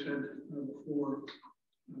are, as I said before,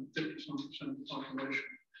 50-some% of the population.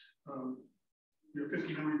 We're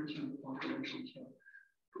 59% of the population. So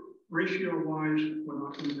ratio-wise, we're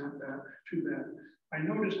not doing that too bad. I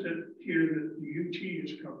noticed that here that the UT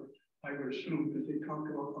is covered. I would assume that they talked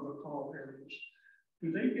about other call areas.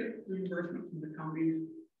 Do they get reimbursement from the county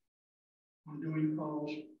on doing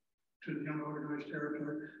calls to the unorganized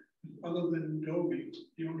territory? Other than Dobie,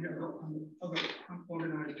 the only other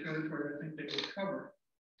unorganized territory I think they would cover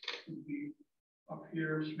would be up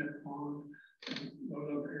here, Smith Pond, and those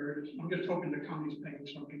other areas. I'm just hoping the county's paying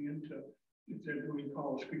something into if they're doing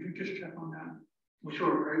calls. Could you just check on that?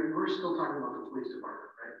 Sure. We're still talking about the police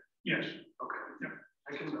department, right? Yes. Okay. Yeah.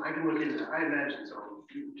 I can look into that. I imagine so.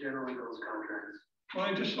 Generally, those contracts. Well,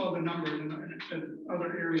 I just saw the numbers and it said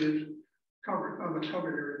other areas covered, other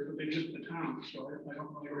covered areas, but they just the town. So I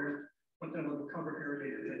don't know what that other covered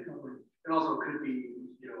area is they cover. It also could be,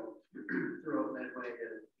 throughout Medway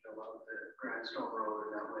and out the Grindstone Road,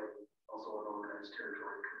 and that way also an organized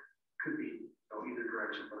territory could be either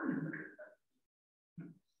direction. But I can look at that.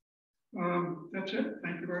 That's it.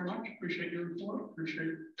 Thank you very much. Appreciate your report.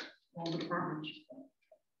 Appreciate all the departments.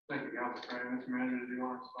 Thank you, Council President. Mr. Manager, did you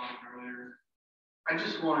want to respond earlier? I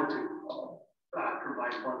just wanted to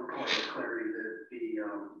provide one point of clarity that the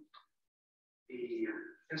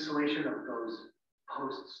installation of those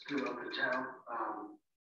posts throughout the town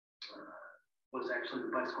was actually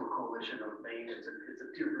the Bicycle Coalition of Maine. It's a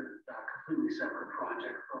different, completely separate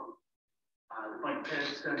project from the bike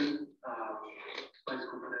ped study,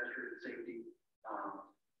 bicycle pedestrian safety.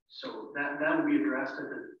 So that will be addressed at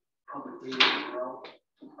the public meeting as well.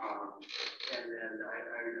 And then I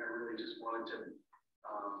really just wanted to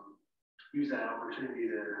use that opportunity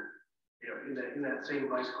to, in that same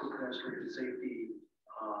bicycle pedestrian safety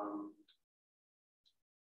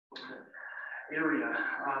area,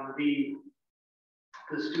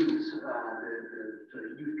 the students, the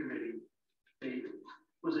youth committee,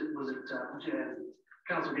 was it Jen,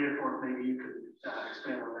 Council Danforth, maybe you could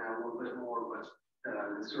expand on that a little bit more, but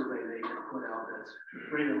the survey they can put out that's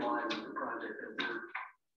right in line with the project that we're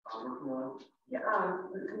working on. Yeah,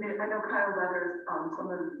 I know Kyle Leathers, some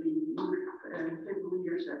of the youth and his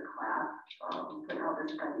leadership class put out a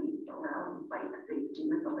study around bike safety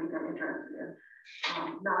with something they're interested in.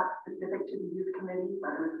 Not specific to the youth committee,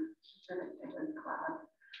 but it was specific to his class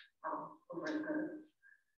over at the,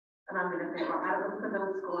 and I'm going to say, well, out of the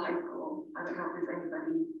middle school, high school, I don't know if there's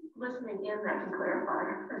anybody listening in that can clarify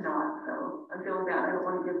or not. So I'm feeling bad. I don't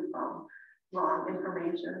want to give wrong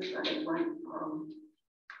information, but it was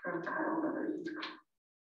from Kyle Leathers'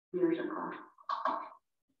 leadership class.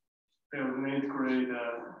 Yeah, it was an 8th grade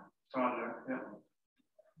project. Yeah.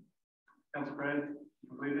 Council Craig,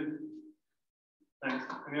 completed. Thanks.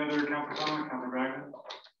 Any other council comment? Council Bragdon?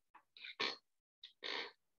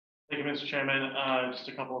 Thank you, Mr. Chairman. Just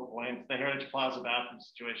a couple of points. The Heritage Plaza bathroom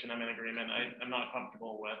situation, I'm in agreement. I'm not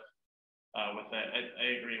comfortable with it. I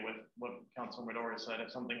agree with what Councilor Medora said.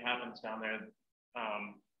 If something happens down there,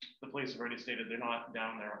 the police have already stated they're not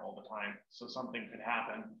down there all the time. So something could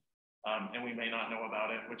happen and we may not know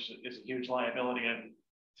about it, which is a huge liability. And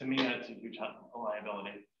to me, that's a huge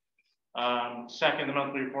liability. Second, the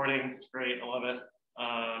monthly reporting, great, I love it.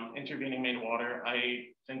 Intervening main water, I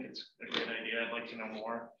think it's a great idea. I'd like to know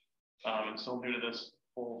more. I'm still new to this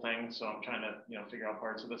whole thing, so I'm trying to figure out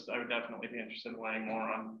parts of this. I would definitely be interested in learning more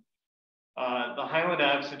on the Highland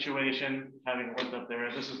Ave situation. Having worked up there,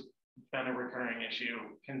 this has been a recurring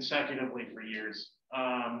issue consecutively for years.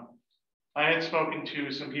 I had spoken to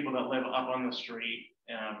some people that live up on the street,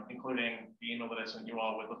 including the email that I sent you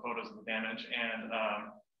all with the photos of the damage, and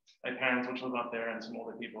my parents, which live up there, and some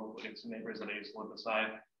older people, including some neighbors that I used to live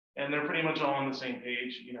beside. And they're pretty much all on the same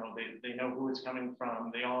page. They know who it's coming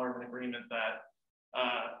from. They all are in agreement that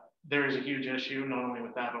there is a huge issue, not only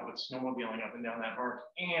with that, but with snowmobiling up and down that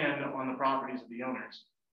park and on the properties of the owners.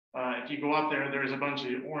 If you go up there, there's a bunch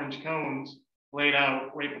of orange cones laid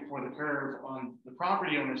out right before the curve on the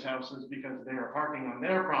property owners' houses because they are parking on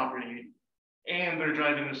their property and they're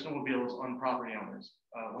driving their snowmobiles on property owners'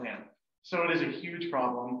 land. So it is a huge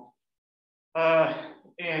problem.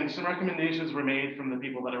 And some recommendations were made from the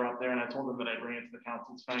people that are up there, and I told them that I'd bring it to the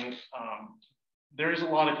council tonight. There's a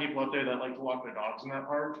lot of people out there that like to walk their dogs in that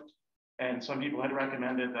park. And some people had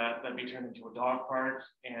recommended that that be turned into a dog park.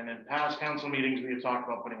 And in past council meetings, we have talked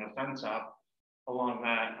about putting a fence up along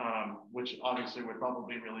that, which obviously would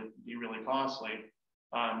probably be really costly.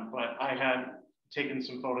 But I had taken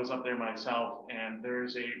some photos up there myself, and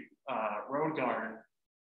there's a road guard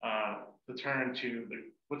to turn to the,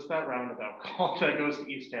 what's that roundabout called that goes to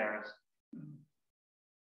East Terrace?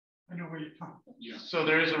 I know where you're talking. Yeah. So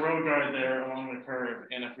there is a road guard there along the curve,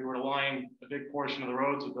 and if we were to line a big portion of the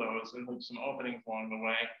roads with those and leave some openings along the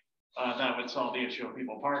way, that would solve the issue of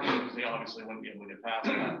people parking, because they obviously wouldn't be able to get past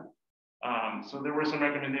that. So there were some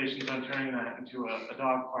recommendations on turning that into a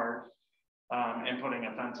dog park and putting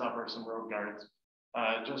a fence up or some road guards.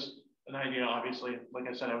 Just an idea, obviously. Like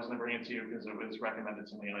I said, I was going to bring it to you because it was recommended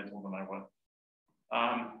to me and I told them I would.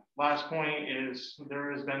 Last point is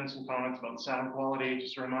there has been some comments about the sound quality.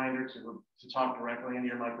 Just a reminder to talk directly into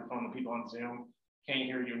your microphone. The people on Zoom can't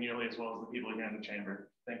hear you nearly as well as the people here in the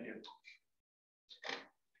chamber. Thank you.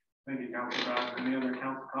 Thank you, Councilor Bass. Any other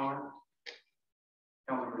council comments?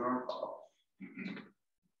 Councilor Bedore.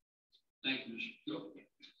 Thank you, Mr.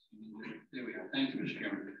 There we go. Thank you, Mr.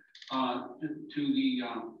 Chairman. To the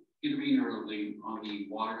intervener on the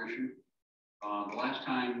water issue, the last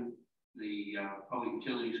time the Public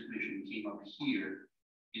Utilities Commission came up here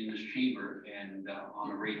in this chamber and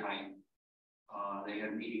on a rate hike, they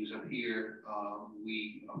had meetings up here.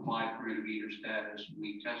 We applied for intervener status.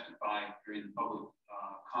 We testified during the public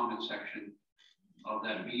comment section of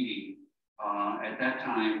that meeting. At that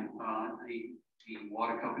time, the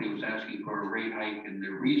water company was asking for a rate hike, and the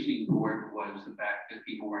reasoning for it was the fact that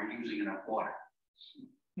people weren't using enough water.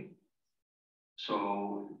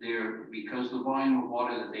 So because the volume of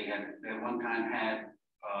water that they had at one time had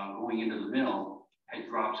going into the mill had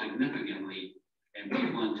dropped significantly, and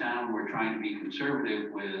people in town were trying to be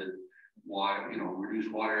conservative with water,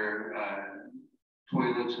 reduce water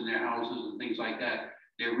toilets in their houses and things like that.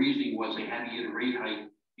 Their reasoning was they had to get a rate hike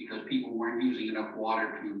because people weren't using enough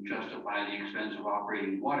water to justify the expense of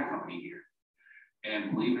operating the water company here.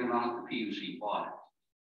 And believe it or not, the PUC bought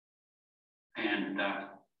it and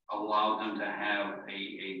allowed them to have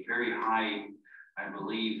a very high, I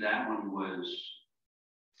believe that one was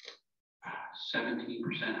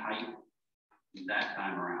 17% hike that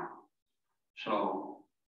time around. So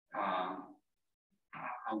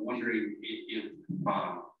I'm wondering if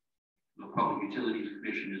the Public Utilities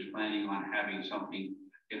Commission is planning on having something,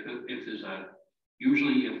 if there's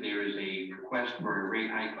usually if there is a request for a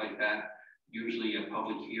rate hike like that, usually a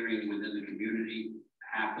public hearing within the community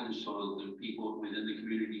happens so the people within the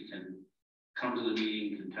community can come to the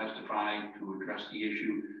meeting, can testify to address the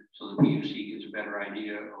issue so the PUC gets a better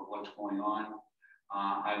idea of what's going on.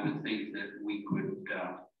 I would think that we could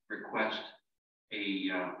request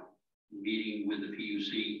a meeting with the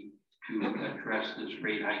PUC to address this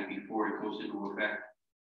rate hike before it goes into effect,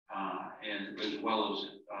 and as well as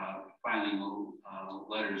filing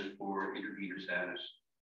letters for intervener status.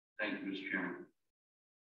 Thank you, Mr. Chairman.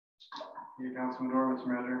 Thank you, Councilman Bedore. Mr.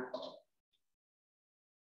 Manager.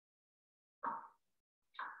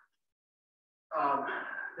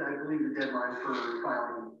 I believe the deadline for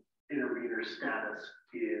filing intervener status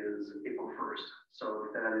is April 1st. So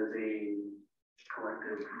if that is a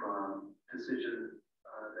collective decision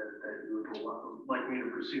that you would like me to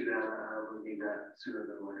pursue that, I would need that sooner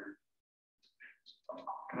than later.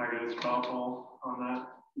 Can I get a straw poll on that?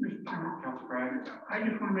 Mr. Chairman, Councilor Craig? I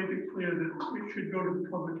just want to make it clear that it should go to the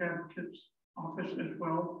Public Advocate's office as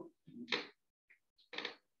well.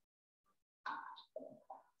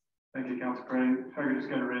 Thank you, Councilor Craig. If I could just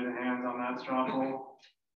get a raise of hands on that straw poll.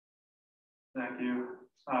 Thank you.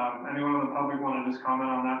 Anyone in the public want to just comment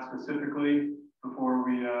on that specifically before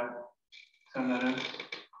we send that in?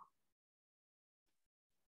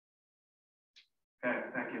 Okay,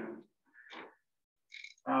 thank you.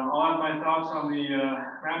 I'll add my thoughts on the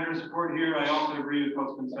manager's report here. I also agree with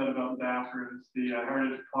what's been said about the bathrooms. The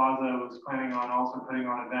Heritage Plaza was planning on also putting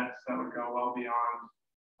on events that would go well beyond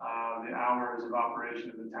the hours of operation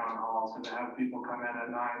of the town hall. So to have people come in at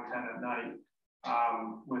 9, 10 at night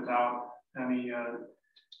without any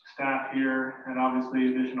staff here, and obviously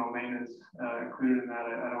additional maintenance included in that,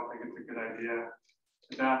 I don't think it's a good idea.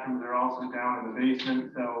 The bathrooms are also down in the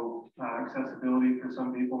basement, so accessibility for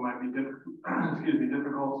some people might be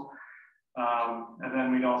difficult. And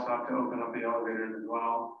then we'd also have to open up the elevators as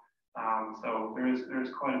well. So there's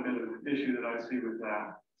quite a bit of issue that I see with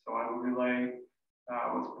that. So I will relay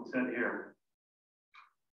what's been said here.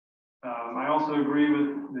 I also agree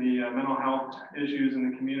with the mental health issues in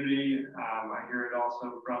the community. I hear it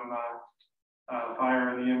also from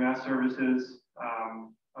fire and EMS services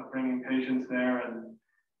of bringing patients there, and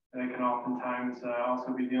they can oftentimes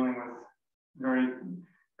also be dealing with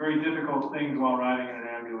very difficult things while riding in an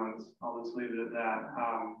ambulance. I'll just leave it at that.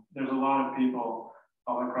 There's a lot of people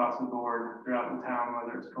all across the board throughout the town,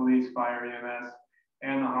 whether it's police, fire, EMS,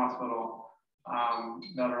 and the hospital,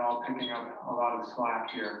 that are all picking up a lot of slack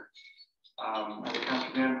here. As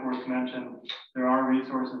Councilor Danforth mentioned, there are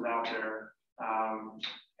resources out there,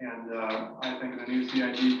 and I think the new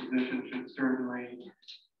CID position should certainly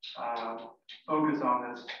focus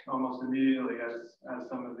on this almost immediately as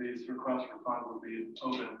some of these requests for funds will be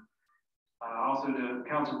open. Also, to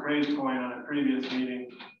Councilor Cray's point on a previous meeting,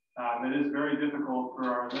 it is very difficult for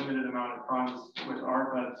our limited amount of funds with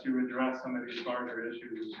ARPA to address some of these larger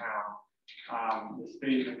issues in town. The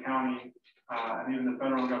state, the county, and even the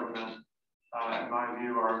federal government, in my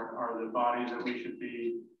view, are the bodies that we should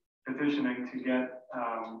be petitioning to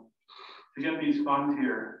get these funds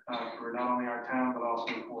here for not only our town, but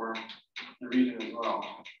also for the region as well.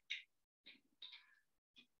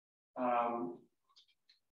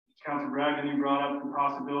 Councilor Bragdon, you brought up the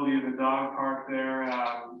possibility of a dog park there.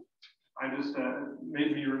 I just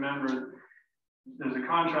made me remember there's a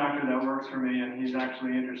contractor that works for me, and he's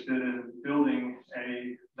actually interested in building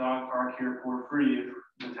a dog park here for free if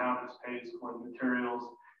the town just pays for the materials.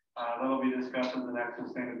 That'll be discussed at the next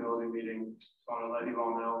sustainability meeting. Just want to let you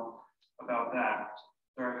all know about that.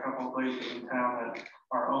 There are a couple of places in town that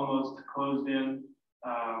are almost closed in,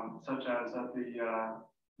 such as at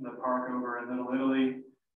the park over in Little Italy,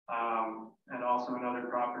 and also another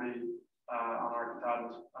property on our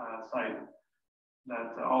Katahdin site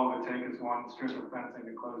that all it would take is one strip of fencing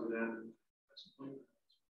to close it in.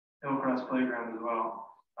 Hillcrest Playground as well.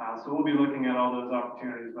 So we'll be looking at all those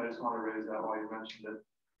opportunities, but I just want to raise that while you mentioned it.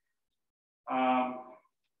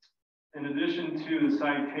 In addition to the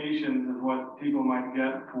citations of what people might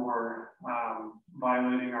get for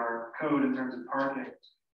violating our code in terms of parking,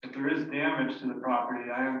 if there is damage to the property,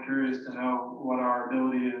 I am curious to know what our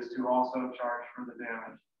ability is to also charge for the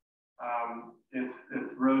damage.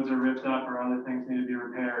 If roads are ripped up or other things need to be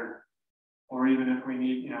repaired, or even if we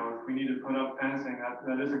need, if we need to put up fencing,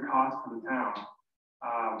 that is a cost to the town.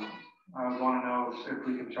 I would want to know if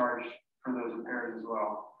we can charge for those repairs as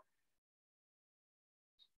well.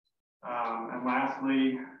 And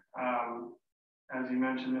lastly, as you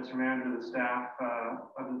mentioned, Mr. Manager, the staff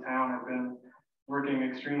of the town have been working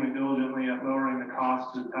extremely diligently at lowering the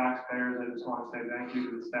cost to the taxpayers. I just want to say thank you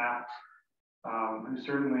to the staff who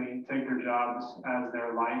certainly take their jobs as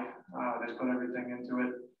their life. They put everything into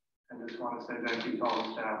it, and just want to say thank you to all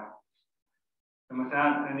the staff. And with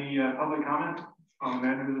that, any public comment on the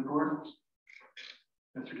manager's report?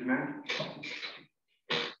 Mr. Dumais.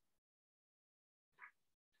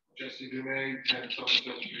 Jesse Dumais, 10 Summer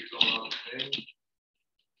Street, Philadelphia.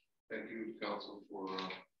 Thank you, Council, for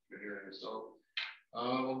hearing us out.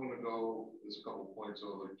 I'm going to go, there's a couple points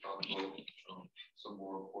over the top about some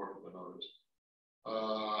more important than others.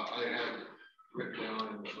 I had written down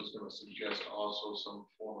and was going to suggest also some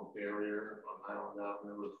form of barrier on Highland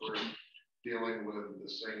Avenue if we're dealing with the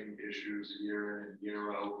same issues year in and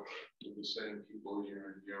year out with the same people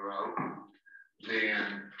year in, year out.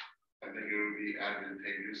 Then I think it would be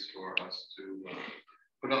advantageous for us to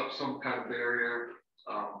put up some kind of barrier.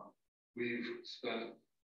 We've spent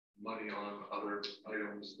money on other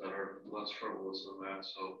items that are less frivolous than that.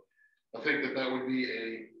 So I think that would be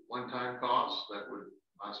a one-time cost that would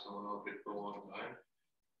last for a long time.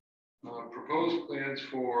 Proposed plans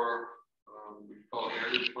for, we call it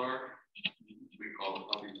Heritage Park. We call it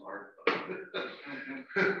Puppy Park.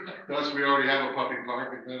 Thus, we already have a puppy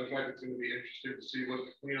park. As a matter of fact, it's going to be interesting to see what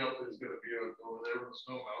the cleanup is going to be over there when the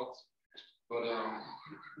snow melts. But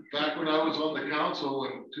back when I was on the council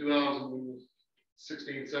in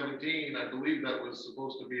 2016, 17, I believe that was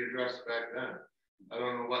supposed to be addressed back then. I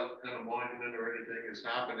don't know what kind of monument or anything is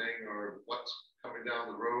happening or what's coming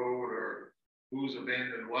down the road or who's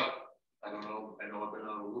abandoned what. I don't know. I know I've been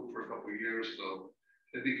on a loop for a couple of years, so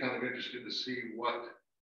it'd be kind of interesting to see what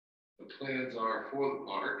the plans are for the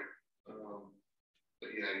park.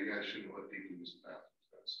 But yeah, you guys shouldn't let people use the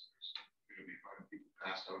bathrooms. That's going to be finding people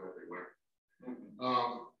passed out everywhere.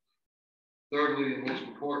 Thirdly, and most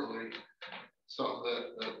importantly, something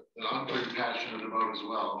that I'm pretty passionate about as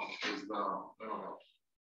well is the mental health.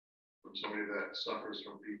 From somebody that suffers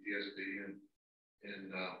from PTSD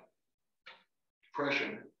and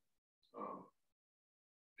depression,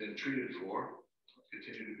 been treated for,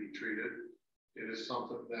 continue to be treated. It is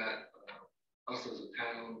something that us as a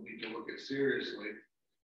town need to look at seriously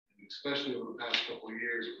and especially over the past couple of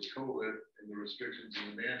years with COVID and the restrictions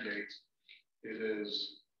and the mandates, it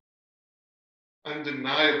is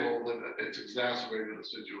undeniable that it's exacerbated the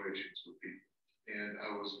situations with people. And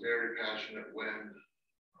I was very passionate when,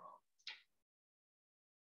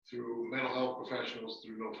 through mental health professionals,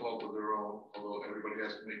 through no fault of their own, although everybody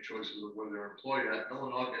has to make choices of where they're employed at,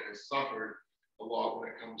 Millinocket has suffered a lot when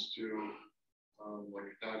it comes to like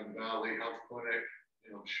Italian Valley Health Clinic,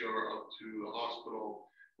 I'm sure up to the hospital,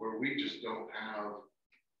 where we just don't have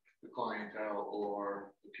the clientele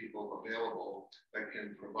or the people available that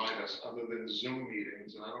can provide us other than Zoom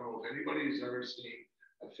meetings. And I don't know if anybody's ever seen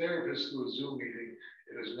a therapist through a Zoom meeting.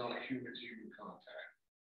 It is not human-to-human contact.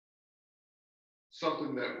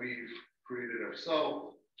 Something that we've created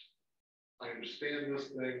ourselves. I understand this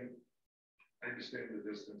thing. I understand the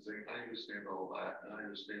distancing. I understand all that. And I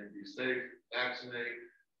understand be safe, vaccinate,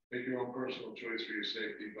 make your own personal choice for your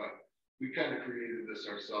safety. But we kind of created this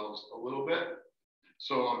ourselves a little bit.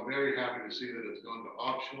 So I'm very happy to see that it's gone to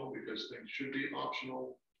optional, because things should be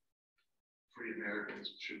optional. Free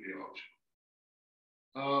Americans should be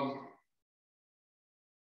optional.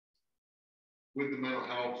 With the mental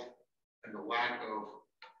health and the lack of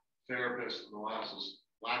therapists and the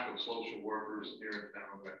lack of social workers here in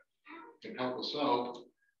town that can help us out,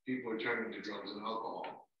 people are turning to drugs and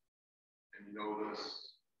alcohol. And you know this,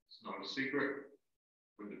 it's not a secret.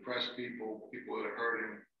 When depressed people, people that are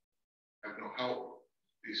hurting, have no help,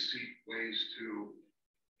 they seek ways to,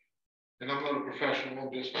 and I'm not a professional,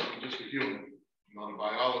 I'm just a human. I'm not a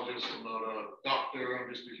biologist, I'm not a doctor, I'm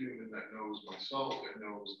just a human that knows myself and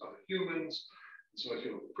knows other humans. And so I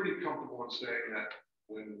feel pretty comfortable in saying that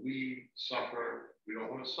when we suffer, we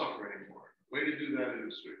don't want to suffer anymore. The way to do that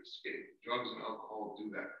is to escape. Drugs and alcohol do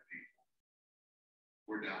that to people.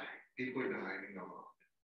 We're dying. People are dying in Illinois.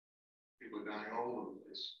 People are dying all over the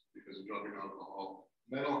place because of drug and alcohol.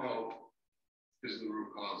 Mental health is the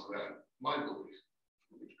root cause of that, my belief,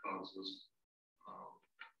 which causes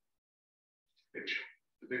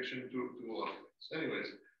addiction to a lot of things. Anyways,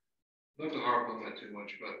 not to harp on that too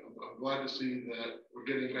much, but I'm glad to see that we're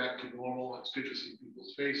getting back to normal. It's good to see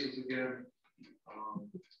people's faces again.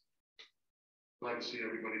 Glad to see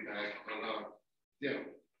everybody back. But yeah,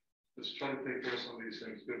 let's try to take care of some of these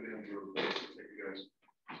things. Good to be on. Thank you guys.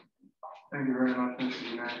 Thank you very much, Mr.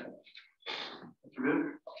 United. Mr. Bill?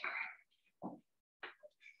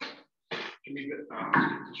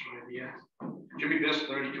 Jimmy Biss,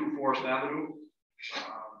 32 Forest Avenue.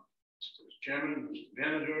 Mr. Chairman, Mr.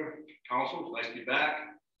 Manager, Council, nice to be back.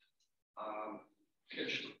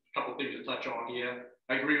 Just a couple of things to touch on here.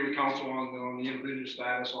 I agree with Council on the individual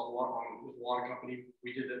status with the water company.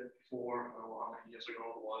 We did it before, I don't know how many years ago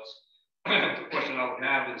it was. The question I would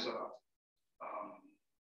have is,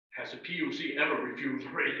 has the PUC ever refused a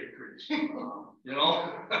rate increase? You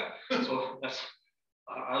know, so that's,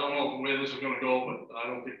 I don't know where this is going to go, but I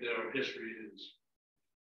don't think their history is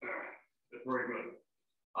very good.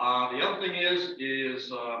 The other thing is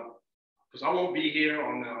because I won't be here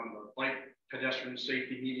on the bike pedestrian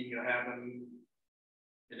safety meeting you're having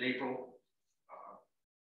in April.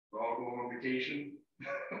 We're all going on vacation.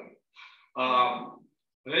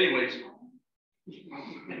 But anyways.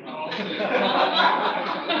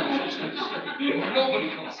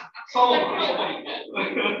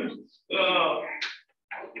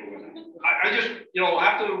 I just, you know,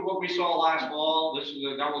 after what we saw last fall,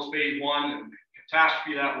 that was phase one, and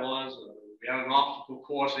catastrophe that was. We had an obstacle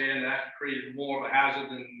course there, and that created more of a hazard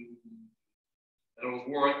than it was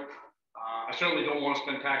worth. I certainly don't want to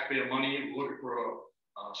spend taxpayer money looking for a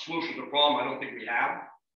solution to the problem I don't think we have.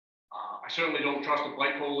 I certainly don't trust the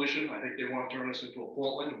Bike Coalition. I think they want to turn us into a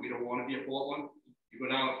Portland, and we don't want to be a Portland. You go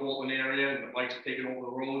down the Portland area, and the bikes are taking over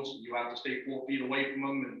the roads, and you have to stay 4 feet away from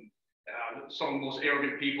them. And some of the most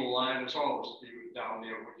arrogant people I ever saw was down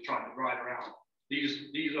there when you're trying to drive around.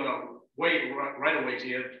 These are right-of-ways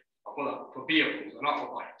here for vehicles, they're not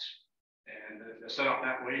for bikes. And they're set up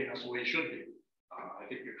that way, and that's the way it should be. I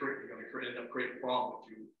think you're going to end up creating a problem if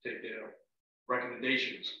you take their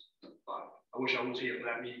recommendations. But I wish I was here for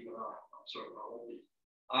that meeting, but I'm certain I won't be.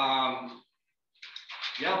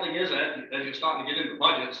 The other thing is that as you're starting to get into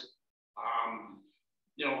budgets,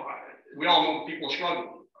 you know, we all know people are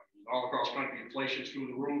struggling. All across the country, inflation is through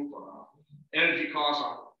the roof. Energy costs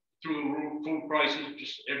are through the roof. Food prices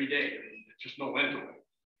just every day. I mean, there's just no end to it.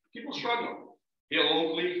 People are struggling. Here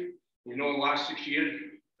locally, we know in the last 6 years,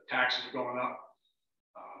 the taxes have gone up.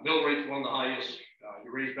 Mill rate's one of the highest.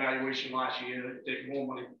 You raised valuation last year, take more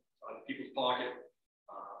money out of people's pocket.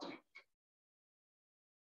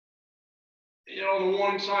 You know, the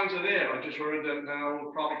warning signs are there. I just heard that now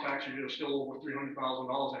the property taxes are still over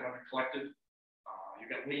 $300,000 they haven't collected. You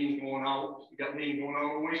got liens going out, you got liens going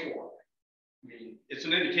out on wastewater. I mean, it's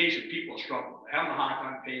an indication people are struggling. They're having a hard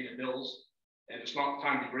time paying their bills, and it's not the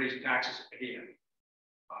time to be raising taxes again.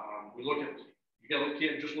 We look at,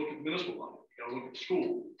 can't just look at the municipal budget. You gotta look at the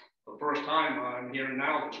school. For the first time, I'm hearing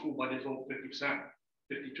now the school budget's over 50%,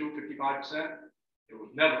 52, 55%. It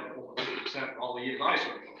was never over 50% all the years I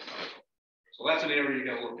served. So that's an area you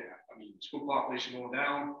gotta look at. I mean, school population going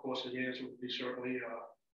down, of course, the answer would be certainly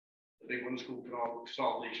the big one, school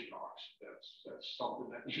consolidation talks. That's something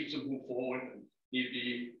that needs to move forward and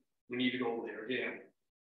we need to go over there again.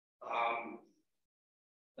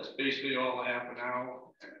 That's basically all I have for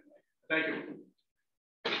now. Thank you.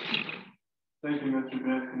 Thank you, Mr.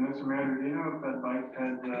 Bisk. And Mr. Manager, do you know if that bike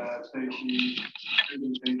had safety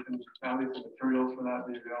presentations, at least the materials for that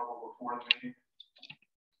be available before the meeting?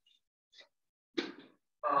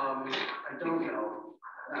 I don't know.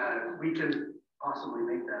 We can possibly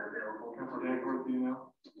make that available. Councilor Danforth, do you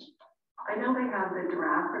know? I know they have the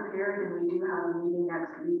draft prepared, and we do have a meeting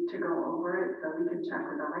next week to go over it, so we can check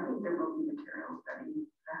with them. I think there will be materials ready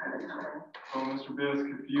ahead of time. Well, Mr. Bisk,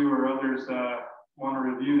 if you or others want to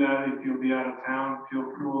review that, if you'll be out of town,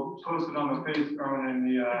 we'll post it on the Facebook or in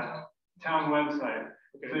the town website,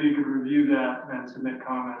 so you could review that and submit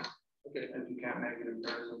comments. Okay. If you can't make it in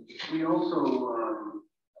person. We also,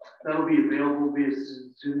 that'll be available via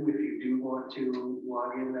Zoom if you do want to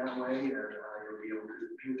log in that way, and you'll be able to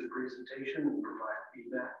view the presentation and provide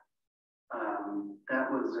feedback.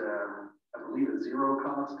 That was, I believe, a zero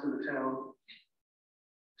cost to the town.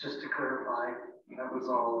 Just to clarify, that was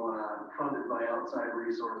all funded by outside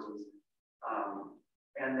resources.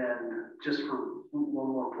 And then just for one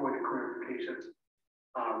more point of clarification,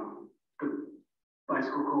 the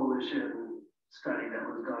Bicycle Coalition study that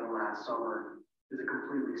was done last summer is a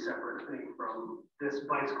completely separate thing from this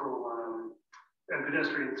bicycle and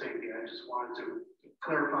pedestrian safety. I just wanted to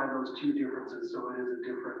clarify those two differences, so it is a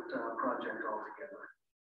different project altogether.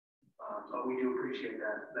 But we do appreciate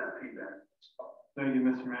that feedback. Thank you,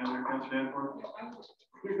 Mr. Manager. Councilor Danforth.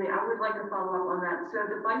 Excuse me, I would like to follow up on that. So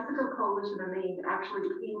the Bicycle Coalition of Maine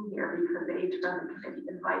actually came here because the age-friendly committee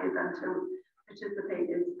invited them to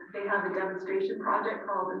participate. They have a demonstration project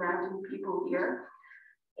called Imagine People Here.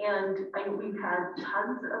 And we've had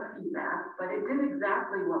tons of feedback, but it did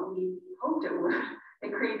exactly what we hoped it would.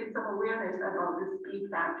 It created some awareness about the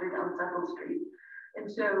speed factor down Central Street.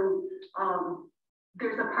 And so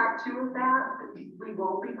there's a part 2 of that. We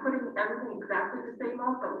won't be putting everything exactly the same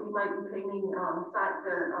up, but we might be painting the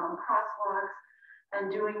crosswalks and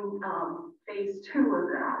doing phase 2 of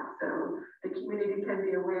that. So the community can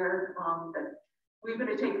be aware that we're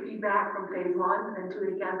going to take feedback from phase 1 and do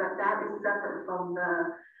it again, but that is separate from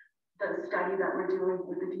the study that we're doing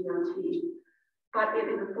with the DOT. But it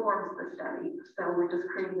informs the study. So we're just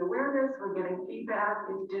creating awareness, we're getting feedback,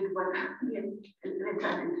 it did what it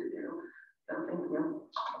intended to do. So thank you.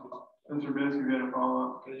 Mr. Bisk, you got a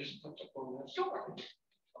follow-up? Can I just touch up on that? Sure.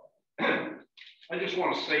 I just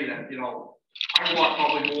want to say that, I walk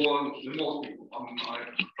probably more than most people. I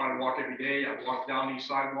try to walk every day. I walk down these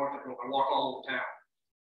sidewalks. I walk all over town.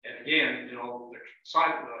 And again, the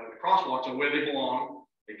crosswalks are where they belong.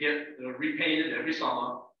 They get repainted every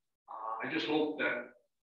summer. I just hope that,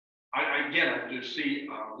 I just see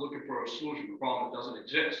looking for a solution to a problem that doesn't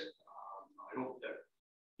exist. I hope that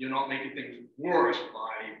you're not making things worse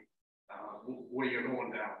by where you're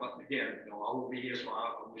going down. But again, I won't be here, so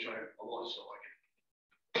I wish I was, so I can.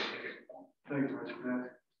 Thank you, Mr. Bisk.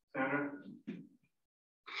 Sandra?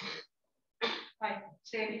 Hi,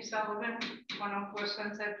 Sandy Sullivan, 104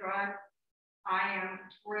 Sunset Drive. I am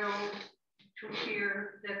thrilled to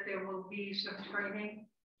hear that there will be some training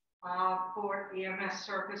for EMS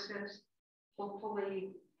services.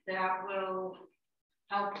 Hopefully that will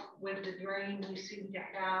help with the drain we seem to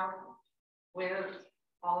have with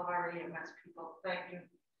all of our EMS people. Thank you.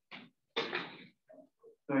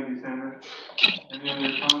 Thank you, Sandra. Any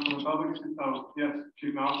other comments from the public? Oh, yes,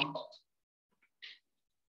 Chief Malcolm.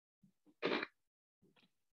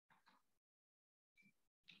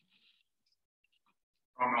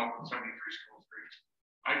 I'm Malcolm, 73 School Street.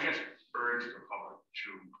 I just urge the public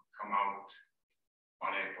to come out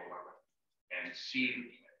on April 11th and see the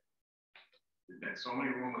plan. There's been so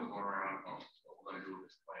many rumors going around about what we're going to do with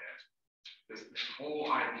this plan. This whole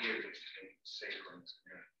idea is to make it safer in this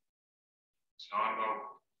community. It's not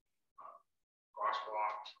about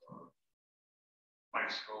crosswalks or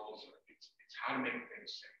bicycles. It's how to make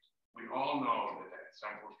things safe. We all know that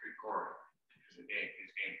Central Street corridor is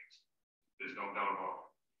dangerous. There's no doubt about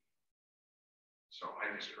it. So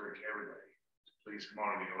I just urge everybody to please come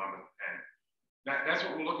on the 11th. And that's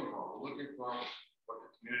what we're looking for. We're looking for what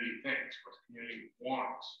the community thinks, what the community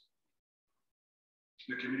wants.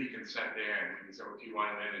 The committee can sit there and we can say, well, if you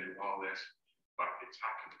want to do all this, but it's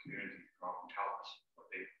up to the community to go out and tell us what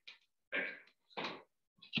they think.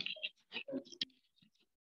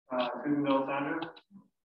 Susan D'Alessandro.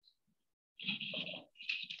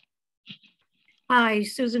 Hi,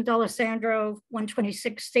 Susan D'Alessandro,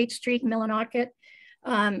 126 State Street, Millinocket.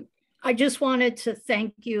 I just wanted to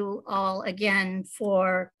thank you all again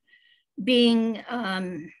for being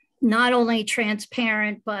not only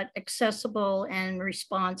transparent, but accessible and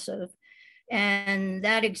responsive. And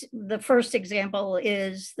that the first example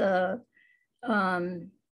is the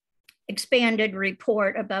expanded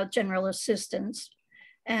report about general assistance.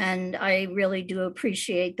 And I really do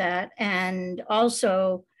appreciate that. And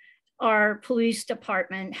also, our police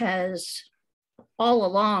department has all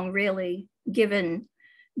along really given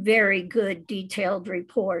very good detailed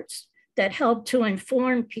reports that help to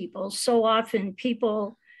inform people. So often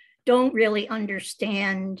people don't really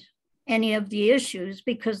understand any of the issues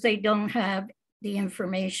because they don't have the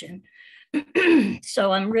information.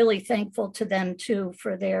 So I'm really thankful to them too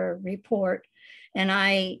for their report. And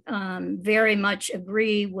I very much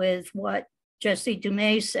agree with what Jesse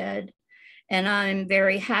Dumais said. And I'm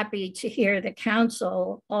very happy to hear the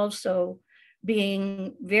council also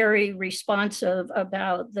being very responsive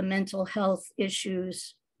about the mental health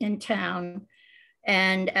issues in town.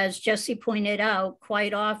 And as Jesse pointed out,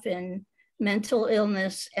 quite often mental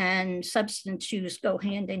illness and substance use go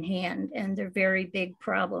hand in hand, and they're very big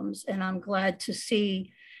problems. And I'm glad to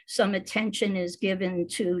see some attention is given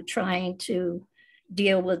to trying to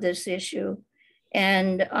deal with this issue.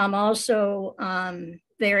 And I'm also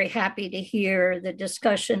very happy to hear the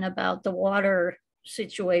discussion about the water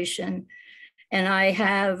situation. And I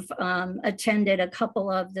have attended a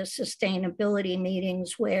couple of the sustainability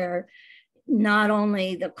meetings where not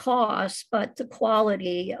only the cost, but the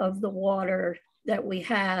quality of the water that we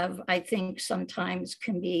have, I think sometimes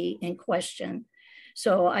can be in question.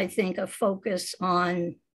 So I think a focus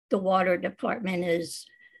on the water department is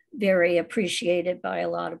very appreciated by a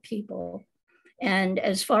lot of people. And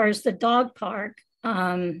as far as the dog park,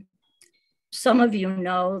 some of you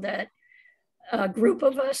know that a group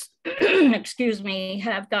of us, excuse me,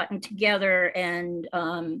 have gotten together and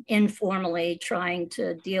informally trying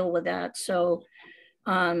to deal with that. So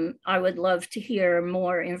I would love to hear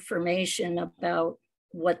more information about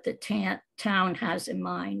what the town has in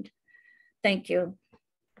mind. Thank you.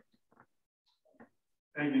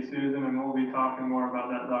 Thank you, Susan. And we'll be talking more about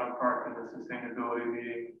that dog park at the sustainability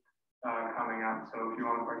meeting coming up. So if you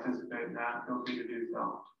want to participate in that, feel free to do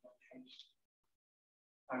so.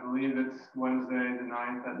 I believe it's Wednesday the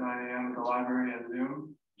 9th at 9 a.m. at the library and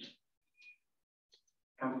Zoom.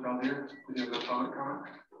 Councilor Baldier, did you have a public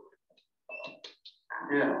comment?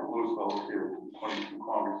 Yeah, Louis Baldier, 22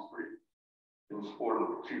 Congress Street. In support of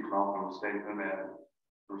Chief Malcolm's statement and in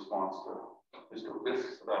response to Mr.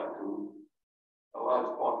 Bisk's attitude, a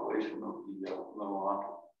large population of the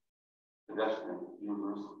Millinocket pedestrian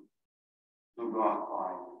users do not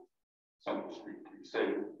find Central Street to be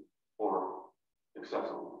safe or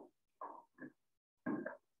accessible.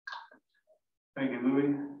 Thank you,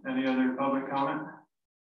 Louis. Any other public comment?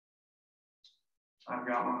 I've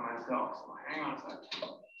got one myself, so hang on a second.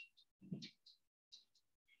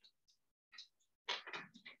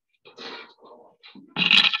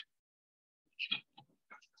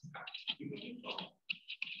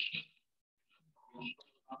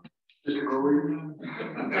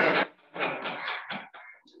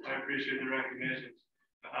 I appreciate the recognition.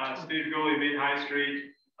 Steve Goley, Mead High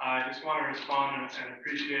Street. I just want to respond and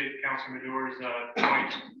appreciate Councilor Mador's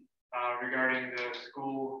point regarding the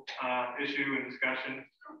school issue and discussion.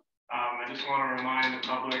 I just want to remind the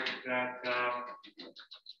public that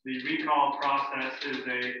the recall process is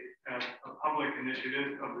a public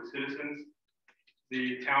initiative of the citizens.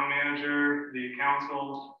 The town manager, the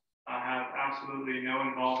council have absolutely no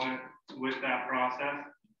involvement with that process.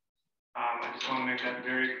 I just want to make that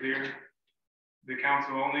very clear. The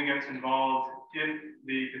council only gets involved if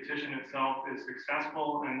the petition itself is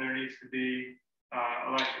successful and there needs to be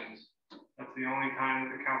elections. That's the only time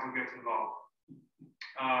that the council gets involved.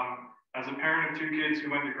 As a parent of 2 kids who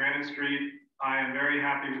went to Granite Street, I am very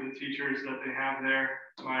happy with the teachers that they have there.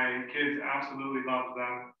 My kids absolutely love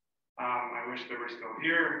them. I wish they were still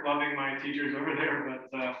here loving my teachers over there, but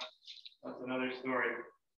that's another story.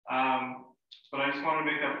 But I just want to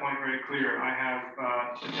make that point very clear. I have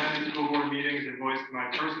attended school board meetings and voiced my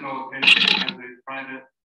personal opinion as a private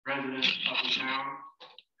resident of the town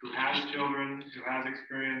who has children, who has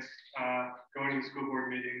experience going to school board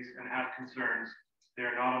meetings and have concerns. They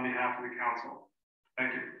are not on behalf of the council.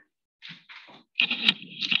 Thank you.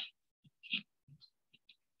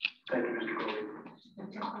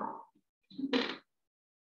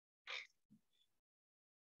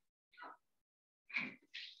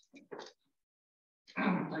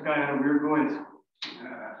 This guy had a weird voice.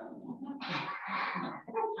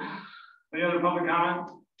 Any other public comment?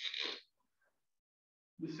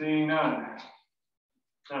 Seeing none.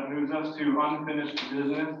 That moves us to unfinished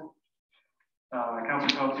business.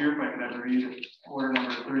 Councilor Pelletier, if I could have to read order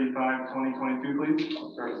number 35, 2022, please.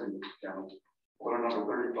 Certainly, Chairman. Order number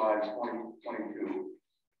 35, 2022,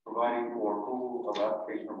 providing for approval of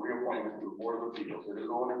application of reappointment to the Board of Appeals. It is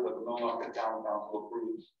ordered that the Millinocket Town Council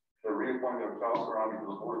approves the reappointment of Charles Surrounding to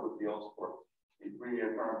the Board of Appeals for a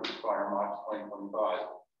 3-year term to expire March 2025.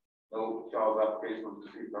 No Charles' application was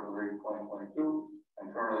received February 2022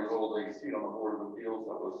 and currently holds a seat on the Board of Appeals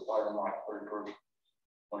that will expire March 31st,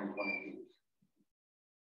 2022.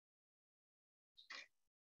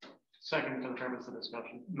 Second for the purpose of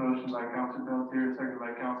discussion. Motion by Councilor Pelletier, second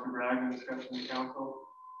by Councilor Bragg. Discussion in council.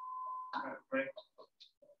 Right.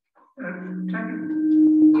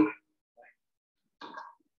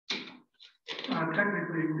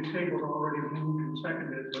 Technically, we tabled already moved and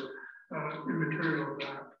seconded, but immaterial of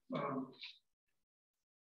that.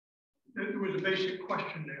 There was a basic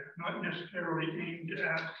question there, not necessarily aimed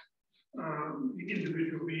at the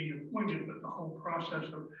individual being appointed, but the whole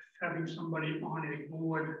process of having somebody on a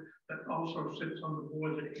board that also sits on the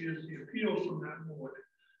board that hears the appeals from that board.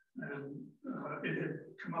 And it had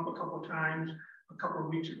come up a couple of times. A couple of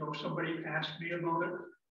weeks ago, somebody asked me about it,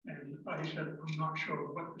 and I said, I'm not sure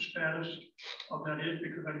what the status of that is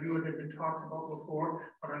because I knew it had been talked about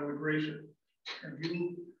before, but I would raise it. Have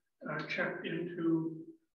you checked into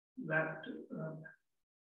that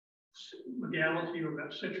legality or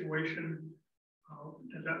that situation?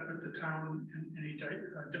 Does that put the town in any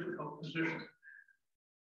difficult position?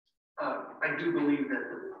 I do believe that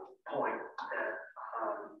the point that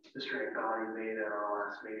Mr. Ancani made at our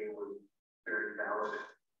last meeting was very valid.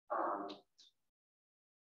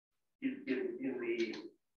 In the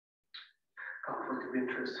conflict of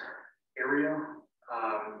interest area,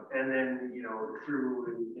 and then through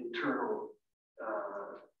internal,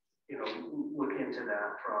 look into that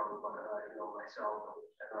from myself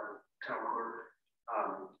and our town clerk.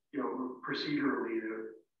 Procedurally,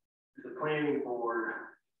 the planning board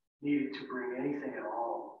needed to bring anything at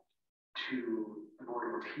all to the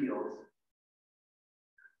Board of Appeals.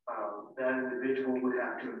 That individual would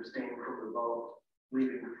have to abstain from the vote,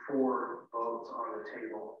 leaving 4 votes on the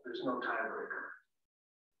table. There's no tiebreaker.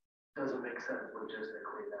 Doesn't make sense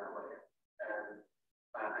logistically that way. And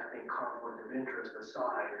I think conflict of interest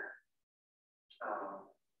aside,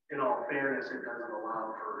 in all fairness, it doesn't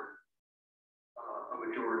allow for a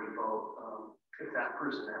majority vote if that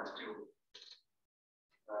person has to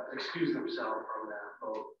excuse themselves from that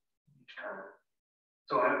vote each time.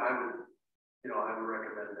 So I would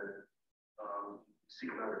recommend that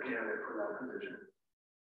seek another candidate for that position.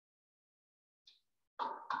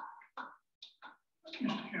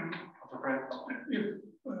 Mr. Chairman, if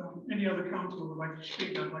any other council would like to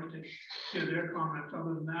speak, I'd like to hear their comments.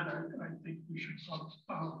 Other than that, I think we should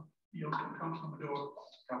be open to Councilor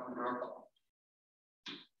Medora.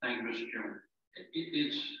 Thank you, Mr. Chairman.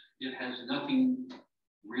 It has nothing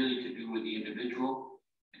really to do with the individual.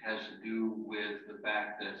 It has to do with the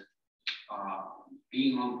fact that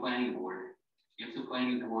being on the planning board, if the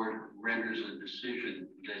planning board renders a decision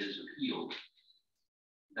that is appealed,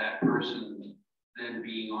 that person then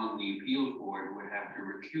being on the appeals board would have to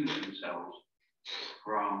recuse themselves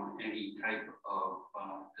from any type of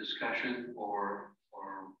discussion or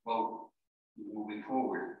vote moving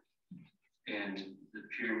forward. And the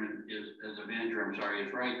chairman as a manager, I'm sorry,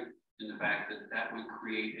 is right in the fact that would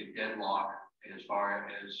create a deadlock as far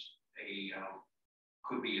as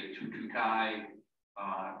could be a 2-2 tie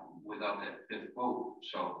without that 5th vote.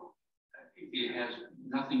 So it has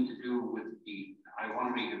nothing to do with I want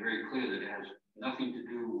to make it very clear that it has nothing to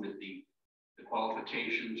do with the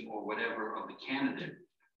qualifications or whatever of the candidate.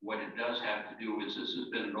 What it does have to do is this has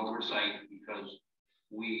been an oversight because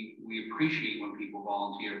we appreciate when people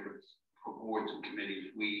volunteer for boards and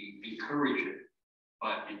committees. We encourage it.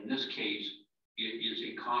 But in this case, it is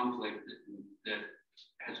a conflict that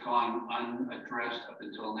has gone unaddressed up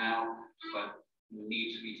until now, but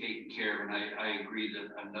needs to be taken care of. And I agree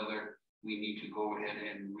that we need to go ahead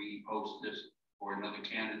and repost this for another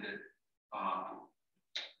candidate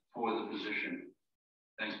for the position.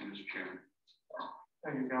 Thank you, Mr. Chairman.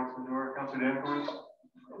 Thank you, Councilor Medora. Councilor Danforth.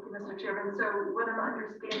 Thank you, Mr. Chairman. So what I'm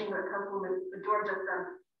understanding that Councilman Medora just said,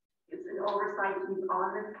 it's an oversight. He's on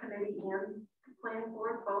this committee and the planning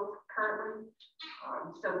board both currently.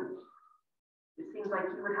 So it seems like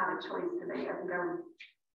you would have a choice today. I think I would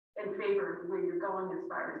in favor of where you're going as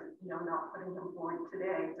far as, not putting him forward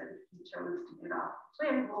today, but if he chose to get off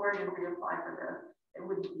planning board and reapply for this, it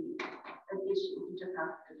wouldn't be an issue. He just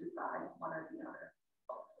has to decide one or the other.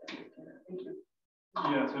 Thank you.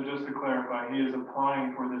 Yeah, so just to clarify, he is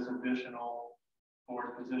applying for this additional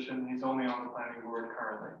board position. He's only on the planning board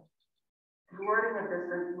currently. The wording of this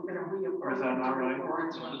is we're going to reappoint. Or is that not right?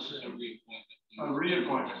 This is a reappointment. A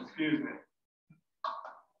reappointment, excuse me.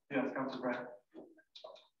 Yes, Councilor Brett.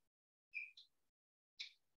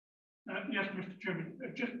 Yes, Mr. Chairman,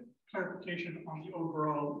 just clarification on the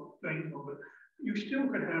overall thing of it. You still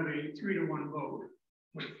could have a 3-to-1 vote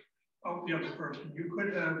without the other person. You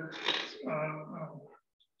could have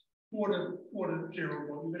 4-0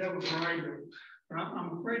 vote. You could have a variety of. But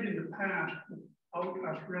I'm afraid in the past, without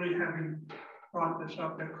us really having brought this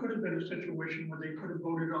up, there could have been a situation where they could have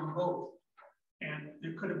voted on both. And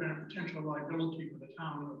there could have been a potential liability for the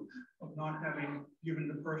town of not having given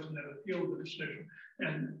the person that appealed the decision.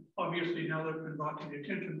 And obviously now that it's been brought to the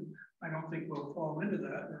attention, I don't think we'll fall into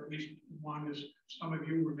that, or at least as long as some of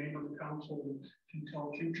you remain on the council and can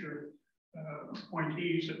tell future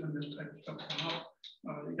appointees that when this type of stuff comes up,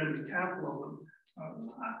 you're going to be careful of them.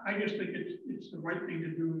 I just think it's the right thing to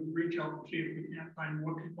do, reach out and see if we can't find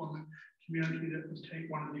more people in the community that would take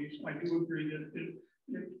one of these. I do agree that it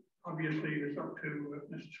obviously it's up to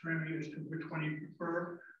Mr. Remy as to which one you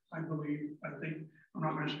prefer. I think, I'm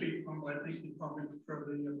not going to speak on, but I think you probably prefer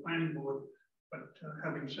the planning board. But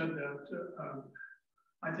having said that,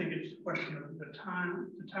 I think it's a question of the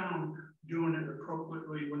town doing it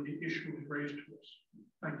appropriately when the issue is raised to us.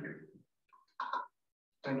 Thank you.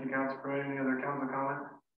 Thank you, Councilor Bray. Any other council comment?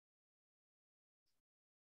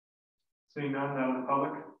 Seeing none, out of the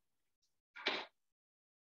public.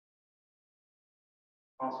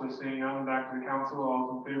 Also seeing none, back to the council.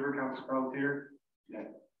 All those in favor, Councilor Pelletier? Nay.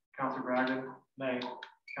 Councilor Bragdon? Nay.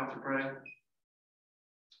 Councilor Bray?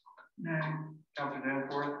 Nay. Councilor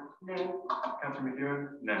Danforth? Nay. Councilor McEwen?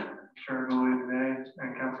 No. Chair Bowie, nay.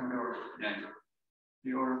 And Councilor Medora? Nay.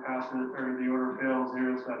 The order passes, or the order fails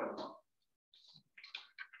 0-7.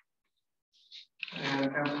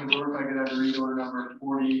 And Councilor Medora, if I could have read order number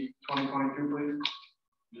 40, 2022, please.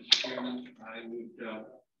 Mr. Chairman, I would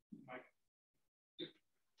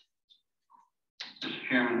Mr.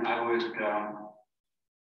 Chairman, I would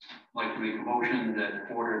like to make a motion that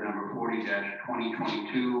order number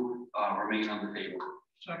 40-2022 remain on the table.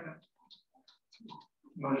 Second.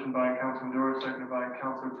 Motion by Councilor Medora, seconded by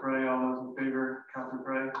Councilor Prey. All those in favor, Councilor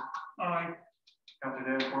Prey? Aye.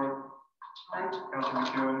 Councilor Danforth? Aye. Councilor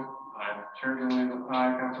McEwen? Aye. Chair Williams,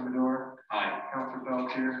 aye. Councilor Medora? Aye. Councilor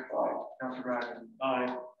Pelletier? Aye. Councilor Bragdon?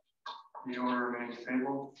 Aye. The order remains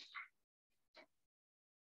stable.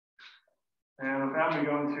 And with that, we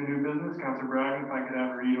go into new business. Councilor Bragdon, if I could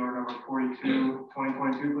have read order number 42,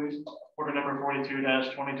 2022, please. Order number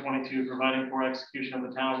 42-2022, providing for execution of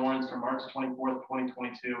the town warrants for March 24th,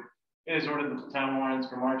 2022. It is ordered that the town warrants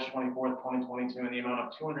for March 24th, 2022 in the amount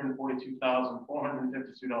of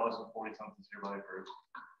 $242,452.40 is hereby approved.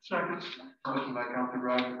 Second. Motion by Councilor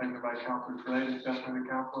Bragdon, seconded by Councilor Frey. Discussion of the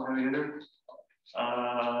council. Heavy hitters.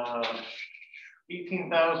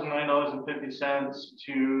 $18,009.50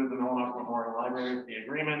 to the Millinock Memorial Library for the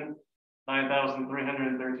agreement,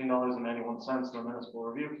 $9,313.91 to the Municipal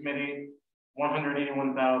Review Committee,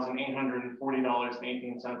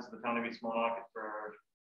 $181,840.18 to the Town of East Millinock for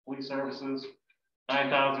police services,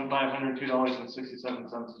 $9,502.67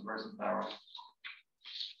 to Versant Power.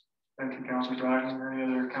 Thank you, Councilor Bragdon. Any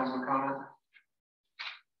other council comment?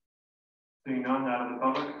 Seeing none, out of the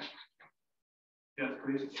public. Yes,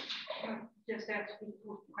 please. Just ask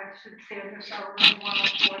people questions. Sandra Sullivan,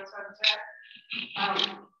 104 Sunset.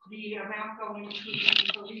 The amount going to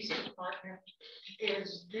the police department,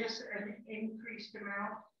 is this an increased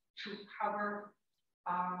amount to cover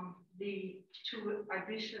the 2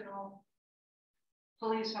 additional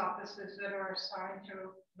police officers that are assigned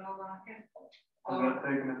to Millinock? Has that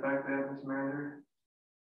taken effect yet, Mr. Manager?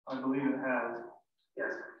 I believe it has.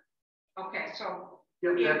 Yes. Okay, so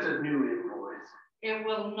yep, that's a new invoice. It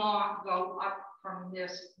will not go up from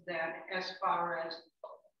this then as far as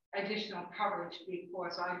additional coverage,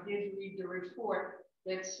 because I did read the report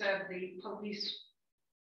that said the police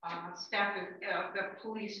staff, the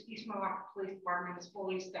police, East Millinock Police Department is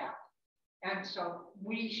fully staffed. And so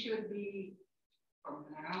we should be, from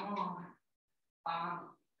now on,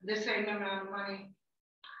 the same amount of money.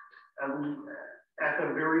 At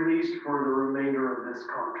the very least, for the remainder of this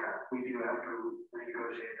contract, we do have to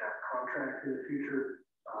renegotiate that contract in the future.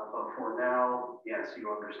 But for now, yes,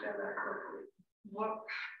 you understand that correctly. What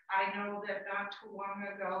I know that not too long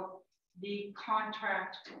ago, the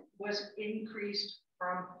contract was increased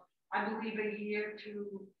from, I believe, a year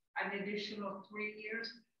to an additional 3 years.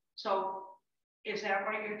 So is that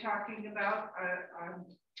what you're talking about?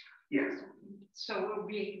 Yes. So it would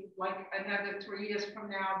be like another 3 years from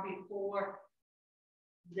now before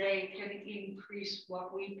they can increase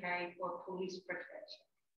what we pay for police protection.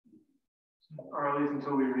 Or at least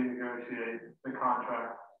until we renegotiate the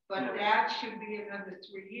contract. But yes. that should be another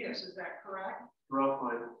 3 years, is that correct?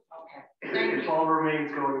 Roughly. Okay. Thank If you. all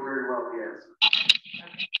remains going very well, yes.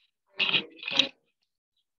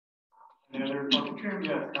 Any other public hearing?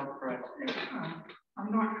 Yes, Councilor Frank.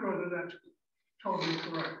 I'm not sure that that's totally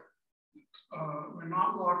correct. We're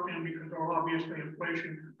not locked in because there are obviously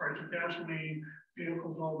inflation, price of gasoline,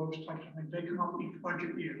 vehicles, all those types of things. They come up each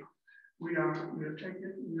budget year. We are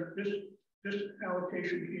taking this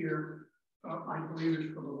allocation here, I believe,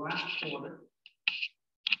 is for the last quarter.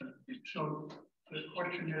 So the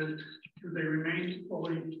question is, do they remain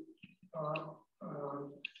fully up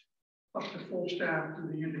to full staff through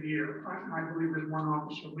the end of the year? I believe there's one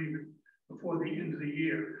officer leaving before the end of the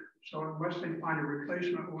year. So unless they find a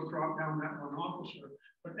replacement, we'll drop down that one officer.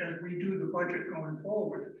 But as we do the budget going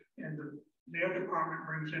forward and their department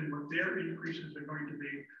brings in what their increases are going to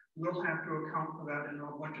be, we'll have to account for that in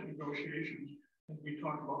our budget negotiations as we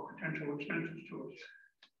talk about potential expenses to us.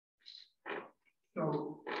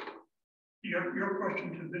 So your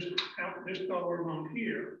question to this dollar amount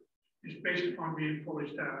here is based upon being fully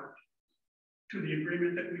staffed to the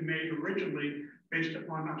agreement that we made originally based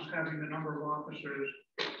upon us having the number of officers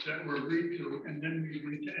that were agreed to, and then we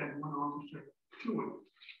agreed to add one officer to it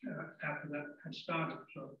after that had started.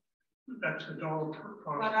 So that's the dollar per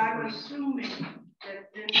cost. But I'm assuming that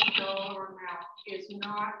this dollar amount is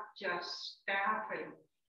not just staffing,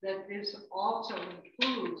 that this also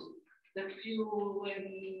includes the fuel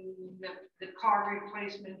and the car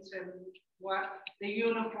replacements and what the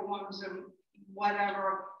uniforms and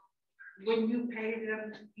whatever. When you pay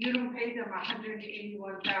them, you don't pay them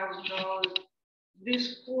 $181,000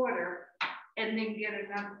 this quarter and then get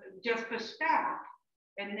another just for staff,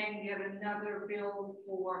 and then get another bill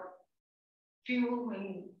for fuel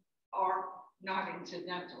and or not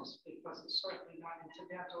incidentals, because it's certainly not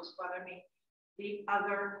incidentals, but I mean the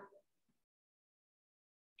other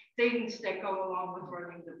things that go along with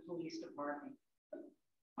running the police department.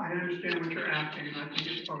 I understand what you're asking, and I think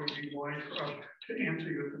it's probably be wise for us to answer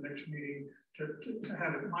you at the next meeting to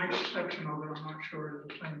have it. My perception of it, I'm not sure, is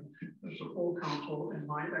the same as the full council, and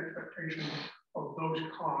my expectation of those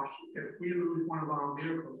costs. If we lose one of our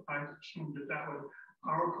vehicles, I assumed that was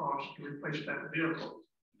our cost to replace that vehicle.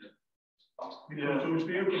 Because those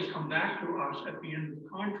vehicles come back to us at the end of the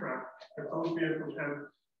contract. If those vehicles have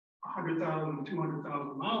 100,000,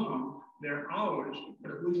 200,000 miles on them, they're ours.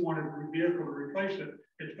 But if we wanted a vehicle to replace it,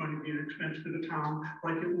 it's going to be an expense to the town,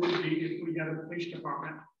 like it would be if we had a police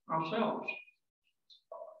department ourselves.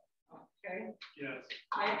 Okay. Yes.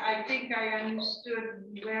 I think I understood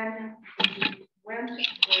when we went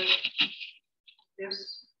with this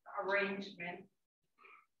arrangement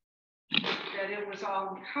that it was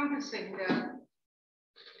all encompassing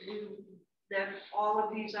that all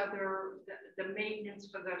of these other, the maintenance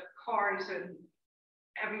for the cars and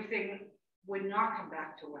everything would not come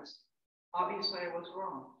back to us. Obviously, I was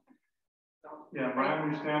wrong. So, yeah, my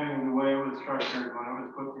understanding of the way it was structured when it was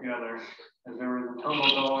put together is there was a total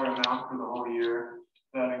dollar amount for the whole year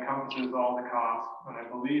that encompasses all the costs. And I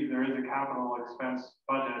believe there is a capital expense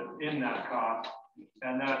budget in that cost.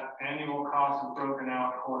 And that annual cost is broken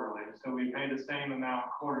out quarterly. So we pay the same amount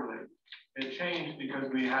quarterly. It changed because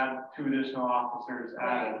we had 2 additional officers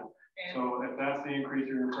added. So if that's the increase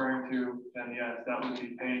you're referring to, then yes, that would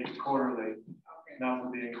be paid quarterly. Okay. That's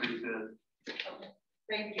what the increase is. Okay.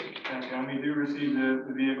 Thank you. Thank you. And we do receive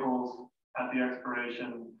the vehicles at the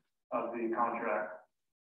expiration of the contract.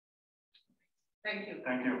 Thank you.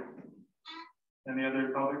 Thank you. Any other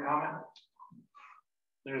public comment?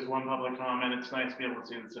 There's one public comment. It's nice to be able to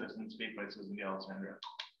see the citizens speak by Susan D'Alessandro.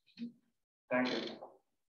 Thank you.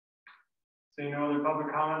 Seeing no other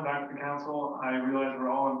public comment, back to the council. I realize we're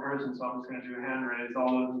all in person, so I'm just going to do a hand raise. All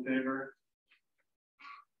those in favor?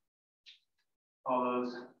 All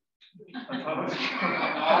those opposed?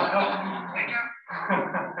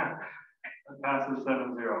 Passes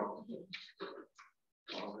 7-0.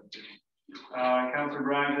 Councilor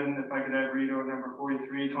Bragdon, if I could have read order number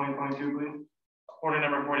 43, 2022, please. Order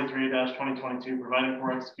number 43-2022, providing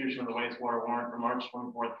for execution of the wastewater warrant for March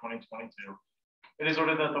 24th, 2022. It is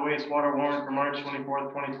ordered that the wastewater warrant for March 24th,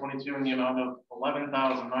 2022 in the amount of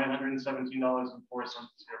 $11,917.04 is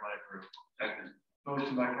hereby approved. Second.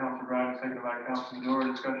 Motion by Councilor Bragdon, seconded by Councilor Madore.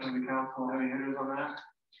 Discussion of the council. Heavy hitters on that?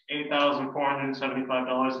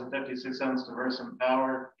 $8,475.56 to Versant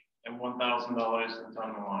Power and $1,000 to the town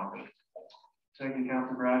of Milwaukee. Thank you,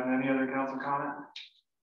 Councilor Bragdon. Any other council comment?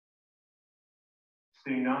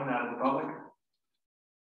 Seeing none, out of the public.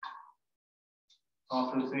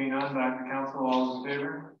 Also seeing none, back to council, all those in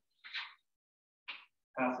favor?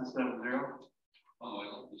 Passes 7-0. Oh, I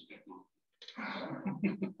love this technology.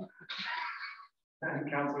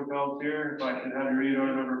 And Councilor Pelletier, if I could have you read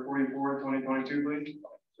order number 44, 2022, please.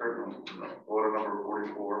 Certainly. Order number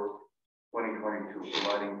 44, 2022,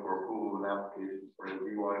 providing for approval of an application for a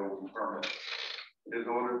BYOB permit. It is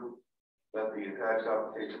ordered that the attached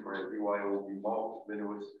application for a BYOB malt,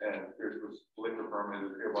 vinous, and spirituous liquor permit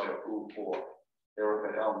is hereby approved for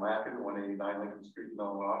Erica L. Mackin, 189 Lincoln Street,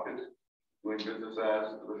 Millinocket, doing business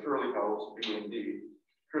as the Shirley House, B&D,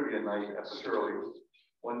 Trivia Night at the Shirley,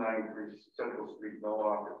 193 Central Street,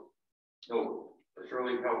 Millinocket. No, the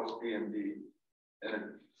Shirley House, B&D,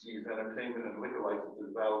 and these entertainment and liquor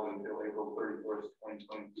licenses valid until April 31st,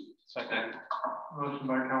 2022. Second. Motion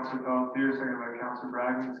by Councilor Pelletier, second by Councilor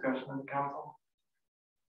Bragg. Discussion of the council.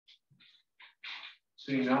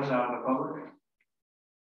 Seeing none, out of the public.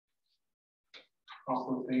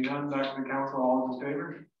 Also seeing none, back to the council, all those in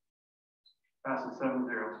favor? Passes 7-0.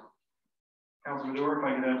 Councilor Madore, if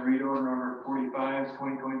I could have read order number 45,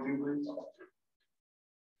 2022, please.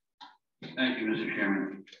 Thank you, Mr.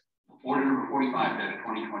 Chairman. Order number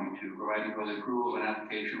 45-2022, providing for the approval of an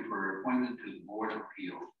application for appointment to the Board of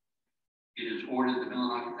Appeals. It is ordered that the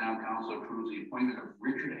Millinocket Town Council approves the appointment of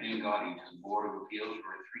Richard Angotti to the Board of Appeals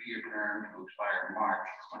for a 3-year term to expire March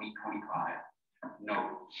 2025.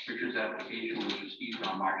 Note, Richard's application was received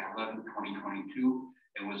on March 11, 2022,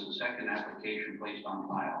 and was the second application placed on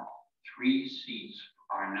file. 3 seats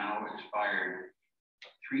are now expired.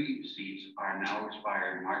 3 seats are now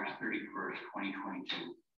expired March 31st,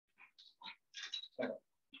 2022.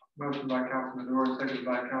 Motion by Councilor Madore, seconded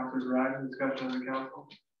by Councilor Bragg. Discussion of the council.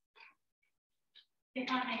 If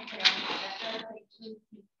I may clarify, that does say 2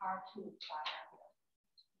 seats are to expire.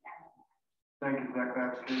 Thank you for that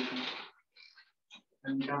clarification.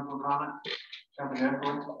 Any council comment? Councilor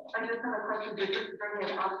Danforth? I just have a question. Did this bring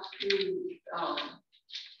it up to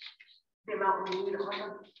the amount we need on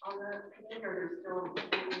the committee, or there's still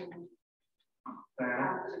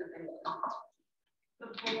the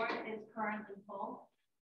board is currently full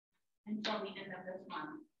until the end of this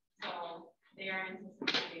month, so they are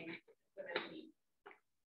anticipating for this week.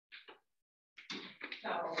 So,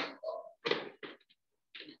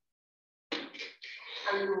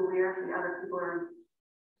 are you aware if the other people are?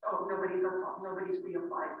 Oh, nobody's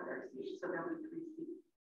reapplied for their seats, so there'll be 3 seats.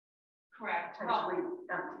 correct. Well,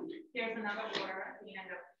 there's another order at the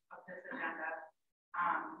end of this agenda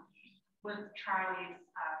with Charlie's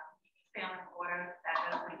failing order that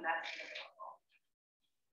does leave that seat available.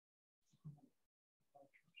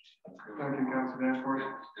 Thank you, Councilor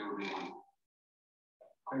Danforth.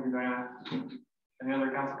 Thank you, Diana. Any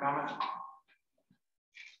other council comments?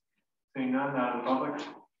 Seeing none, out of the public.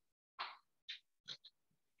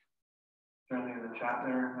 Anything in the chat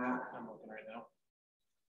there, Matt? I'm looking right now.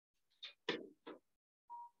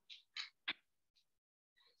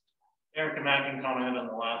 Erica Mackin commented on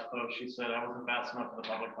the last post. She said, I wasn't fast enough for the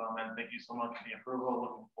public comment. Thank you so much for the approval.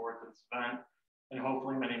 Looking forward to this event and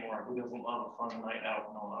hopefully many more. Who doesn't love a fun night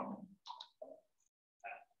out in Illinois?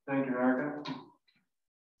 Thank you, Erica.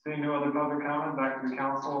 Seeing no other public comment, back to the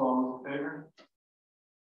council. All those in favor?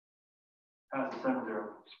 Passes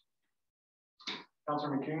 7-0.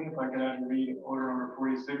 Councilor McCune, if I could have you read order number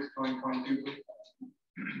 46, 2022, please.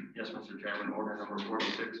 Yes, Mr. Chairman, order number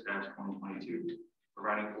 46-2022,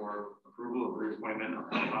 providing for approval of reappointment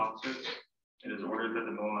of health officers. It is ordered that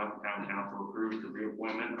the Millinocket Town Council approves the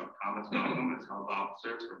reappointment of Thomas Malcolm as health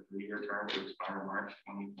officer for a 3-year term to expire March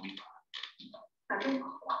 2025. Second.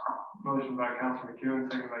 Motion by Councilor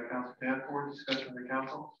McEwen, second by Councilor Danforth. Discussion of the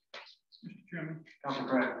council. Mr. Chairman. Councilor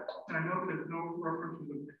Craig. I know there's no reference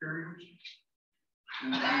to the carriers.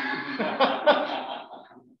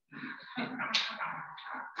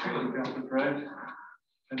 Councilor Craig.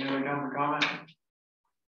 Any other council comment?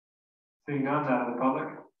 Seeing none, out of the public.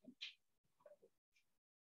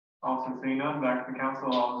 Also seeing none, back to the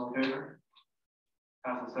council. All in favor?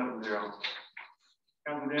 Passes 7-0.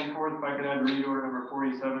 Councilor Danforth, if I could have read order number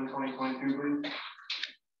 47, 2022, please.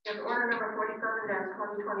 Yes, order number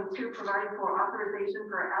 47-2022, providing for authorization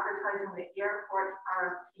for advertising the airport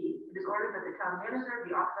RFP. It is ordered that the town manager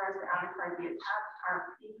be authorized to advertise the attached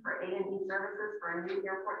RFP for A&E services for a new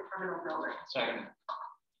airport terminal building. Second.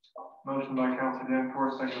 Motion by Councilor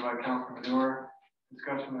Danforth, seconded by Councilor Madore.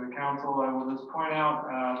 Discussion with the council. I will just point out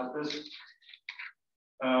that this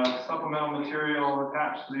supplemental material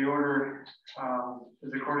attached to the order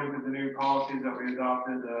is according to the new policies that we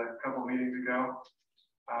adopted a couple meetings ago.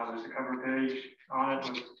 There's a cover page on it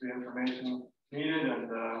with the information needed and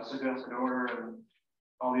suggested order and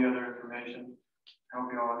all the other information. I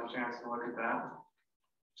hope you all had a chance to look at that.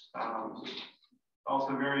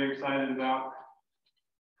 Also very excited about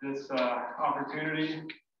this opportunity.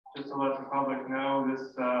 Just to let the public know,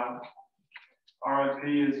 this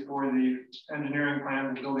RFP is for the engineering plans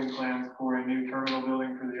and building plans for a new terminal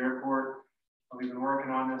building for the airport. We've been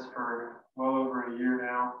working on this for well over a year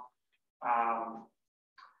now.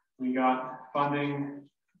 We got funding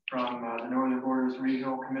from the Northern Borders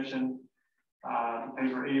Regional Commission to pay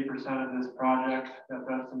for 80% of this project. That's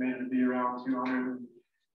estimated to be around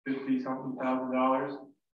 $250-something thousand.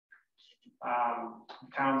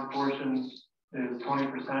 Town's portion is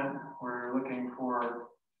 20%. We're looking for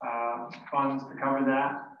funds to cover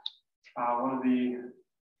that. One of the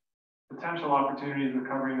potential opportunities of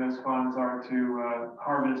covering those funds are to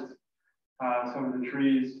harvest some of the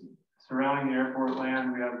trees surrounding the airport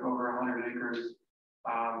land. We have over 100 acres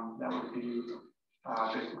that would be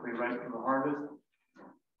basically ripe for the harvest.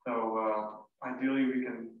 So ideally we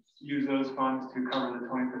can use those funds to cover the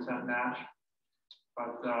 20% match.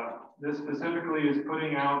 But this specifically is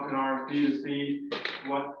putting out an RFP to see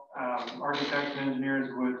what architects and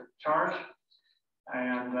engineers would charge.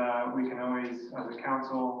 And we can always, as a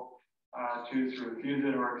council, choose to refuse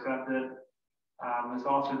it or accept it. This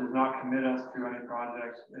also does not commit us to any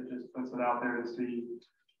project. It just puts it out there to see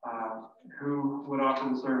who would offer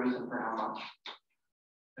the service and for how much.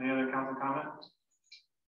 Any other council comments?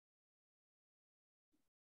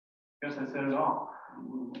 Guess I said it all.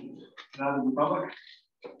 Now to the public.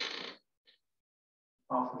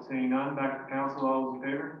 Also seeing none, back to council. All those in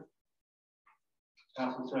favor?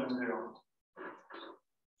 Passes 7-0.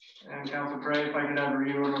 And Council Cray, if I could have a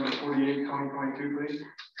read order number 48, 2022, please.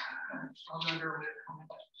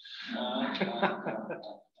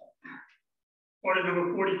 Order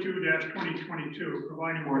number 42-2022,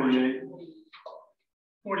 providing 48.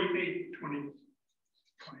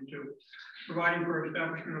 2022, providing for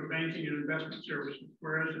establishment of banking and investment services.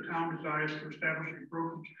 Whereas the town desires to establish a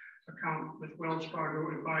brokerage account with Wells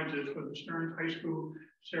Fargo Advisors for the Stearns High School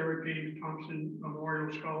Sarah James Thompson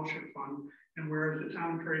Memorial Scholarship Fund, and whereas the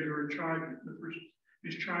town treasurer is charged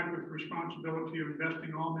with responsibility of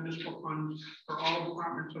investing all municipal funds for all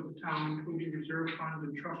departments of the town, including reserve funds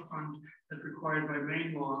and trust funds as required by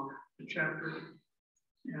Maine law, the chapter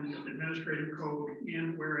and administrative code,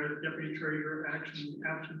 and whereas deputy treasurer acts in the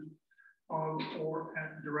absence of or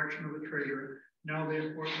at the direction of the treasurer, now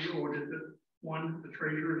therefore be ordered that 1, the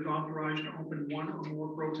treasurer is authorized to open 1 or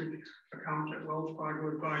more brokerage accounts at Wells Fargo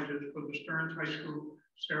Advisors for the Stearns High School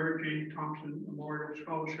Sarah Jane Thompson Memorial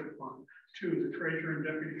Scholarship Fund. 2, the treasurer and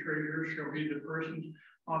deputy treasurer shall be the persons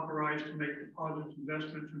authorized to make deposits,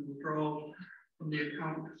 investments, and withdrawals from the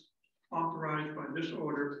account authorized by this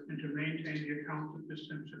order and to maintain the accounts of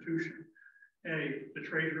this institution. A, the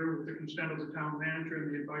treasurer, with the consent of the town manager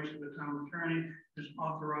and the advice of the town attorney, is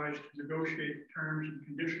authorized to negotiate the terms and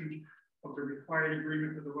conditions of the required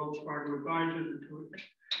agreement with the Wells Fargo Advisors and to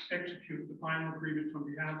execute the final agreements on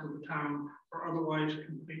behalf of the town or otherwise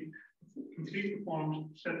complete the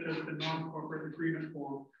forms such as the non-corporate agreement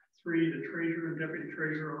form. 3, the treasurer and deputy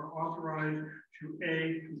treasurer are authorized to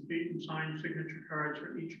A, complete and sign signature cards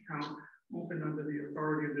for each account open under the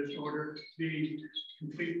authority of this order. B,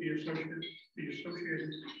 complete the associated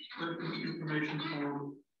personal information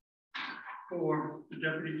form. 4, the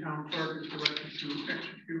deputy town clerk is directed to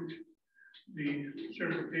execute the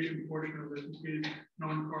certification portion of the completed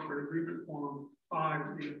non-corporate agreement form.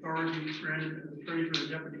 5, the authority granted to the treasurer and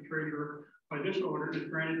deputy treasurer by this order is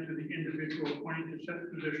granted to the individual appointed to such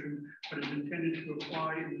position, but is intended to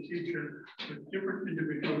apply in the future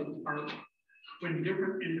when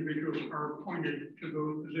different individuals are appointed to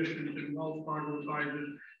those positions, and Wells Fargo Advisors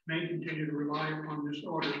may continue to rely upon this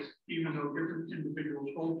order, even though different individuals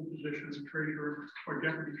hold the position of treasurer or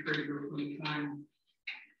deputy treasurer from time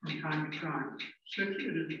to time. 6,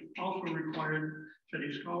 it is also required that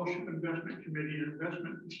a scholarship investment committee and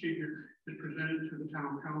investment procedure is presented to the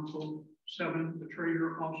town council. 7, the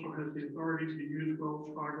treasurer also has the authority to use Wells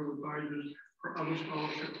Fargo Advisors for other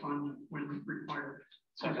scholarship funds when required.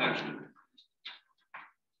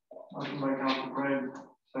 Motion by Council Craig,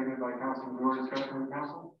 seconded by Councilman Gore. Discussion with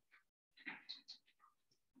council.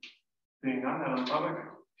 Seeing none, out of the public.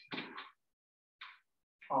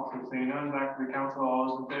 Also seeing none, back to the council. All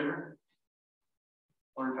those in favor?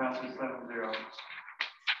 Order passes 7-0.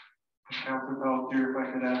 Councilor Pelletier, if I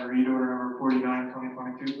could have read order number 49,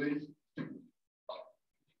 2022, please.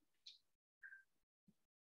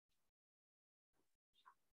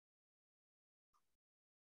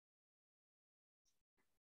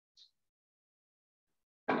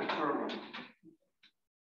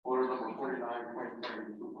 Order number 49,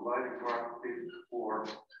 2022, providing for applications for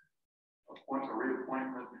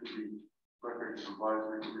to the Records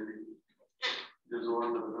Advisory Committee. It is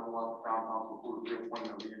ordered that the Millinocket Town Council approves the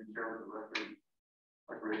appointment of Ian Chair of the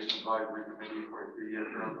Recreation Advisory Committee for a 3-year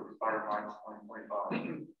term to expire March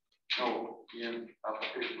 2025. No, Ian's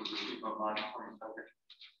application was received on March 22nd,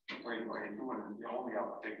 2022, and is the only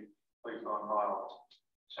application placed on file.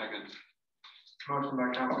 Second. Motion by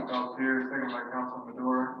Councilor Pelletier, second by Councilor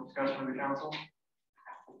Madore. Discussion of the council.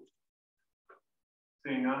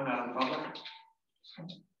 Seeing none, out of the public.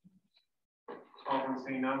 Also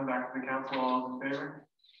seeing none, back to the council. All those in favor?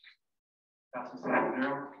 Passes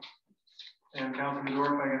 7-0. And Councilor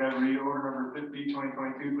Madore, if I could have read order number 50,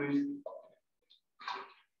 2022, please.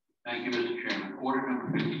 Thank you, Mr. Chairman. Order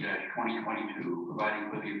number 50-2022, providing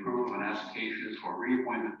for the approval of an application for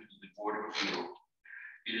reappointment to the Board of Appeals.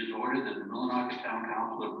 It is ordered that the Millinocket Town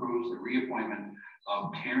Council approves the reappointment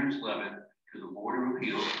of Terrence Levitt to the Board of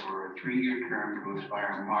Appeals for a 3-year term to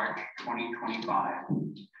expire March 2025.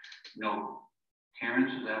 Note,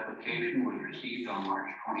 Terrence's application was received on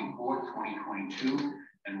March 24th, 2022,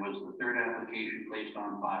 and was the third application placed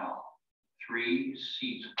on file. 3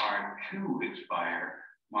 seats are to expire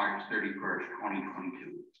March 31st,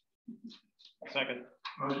 2022. Second.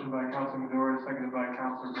 Motion by Councilor Madore, seconded by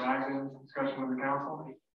Councilor Bragdon. Discussion with the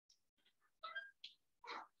council.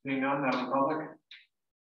 Seeing none, out of the public.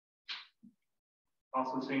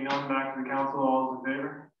 Also seeing none, back to the council. All those in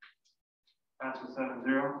favor? Passes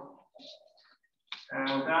 7-0. And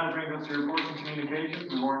with that, it brings us to reports and communications.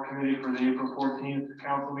 The warrant committee for the April 14th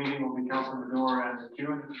council meeting will be Councilor Madore and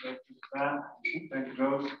McEwen. Thank you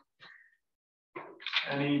both.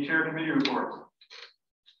 Any chair committee reports?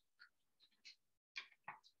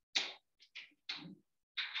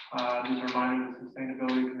 Just a reminder, the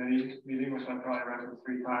Sustainability Committee meeting, which I've probably referenced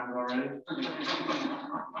 3 times already.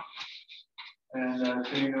 And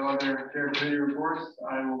seeing no other chair committee reports,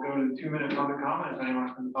 I will go to the 2-minute public comment if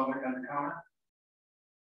anyone from the public has a comment.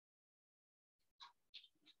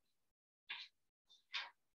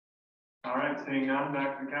 All right, seeing none,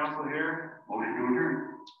 back to the council here. Motion to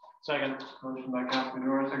adjourn. Second. Motion by Councilor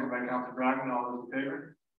Madore, second by Councilor Bragdon. All those in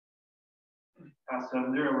favor? Pass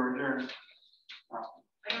 7-0, we're adjourned.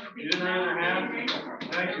 You didn't raise your hand?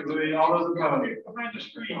 Thank you, Louis. All those opposed? Behind the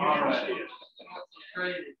screen. All right.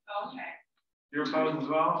 Okay. You're opposed as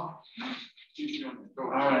well? All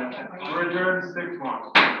right, we're adjourned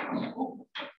 6-1.